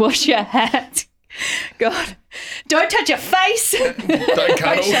questions? Wash your hands. God, don't touch your face. Don't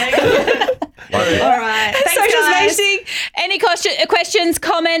cuddle. all right. Thanks, Social guys. spacing. Any questions,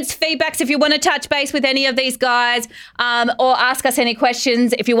 comments, feedbacks, if you want to touch base with any of these guys or ask us any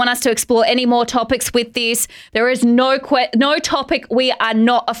questions, if you want us to explore any more topics with this, there is no topic we are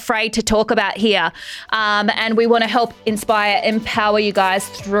not afraid to talk about here. And we want to help inspire, empower you guys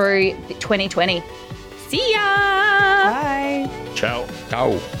through 2020. See ya. Bye. Ciao.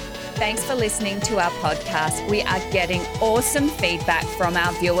 Ciao. Thanks for listening to our podcast. We are getting awesome feedback from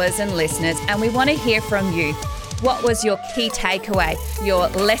our viewers and listeners, and we want to hear from you. What was your key takeaway, your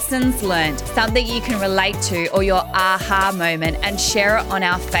lessons learned, something you can relate to, or your aha moment, and share it on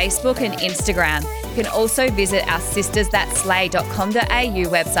our Facebook and Instagram. You can also visit our sistersthatslay.com.au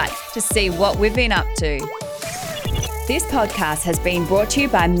website to see what we've been up to. This podcast has been brought to you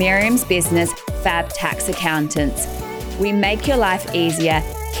by Miriam's business, Fab Tax Accountants. We make your life easier,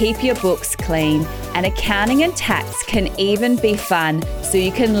 keep your books clean, and accounting and tax can even be fun so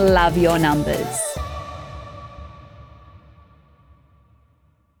you can love your numbers.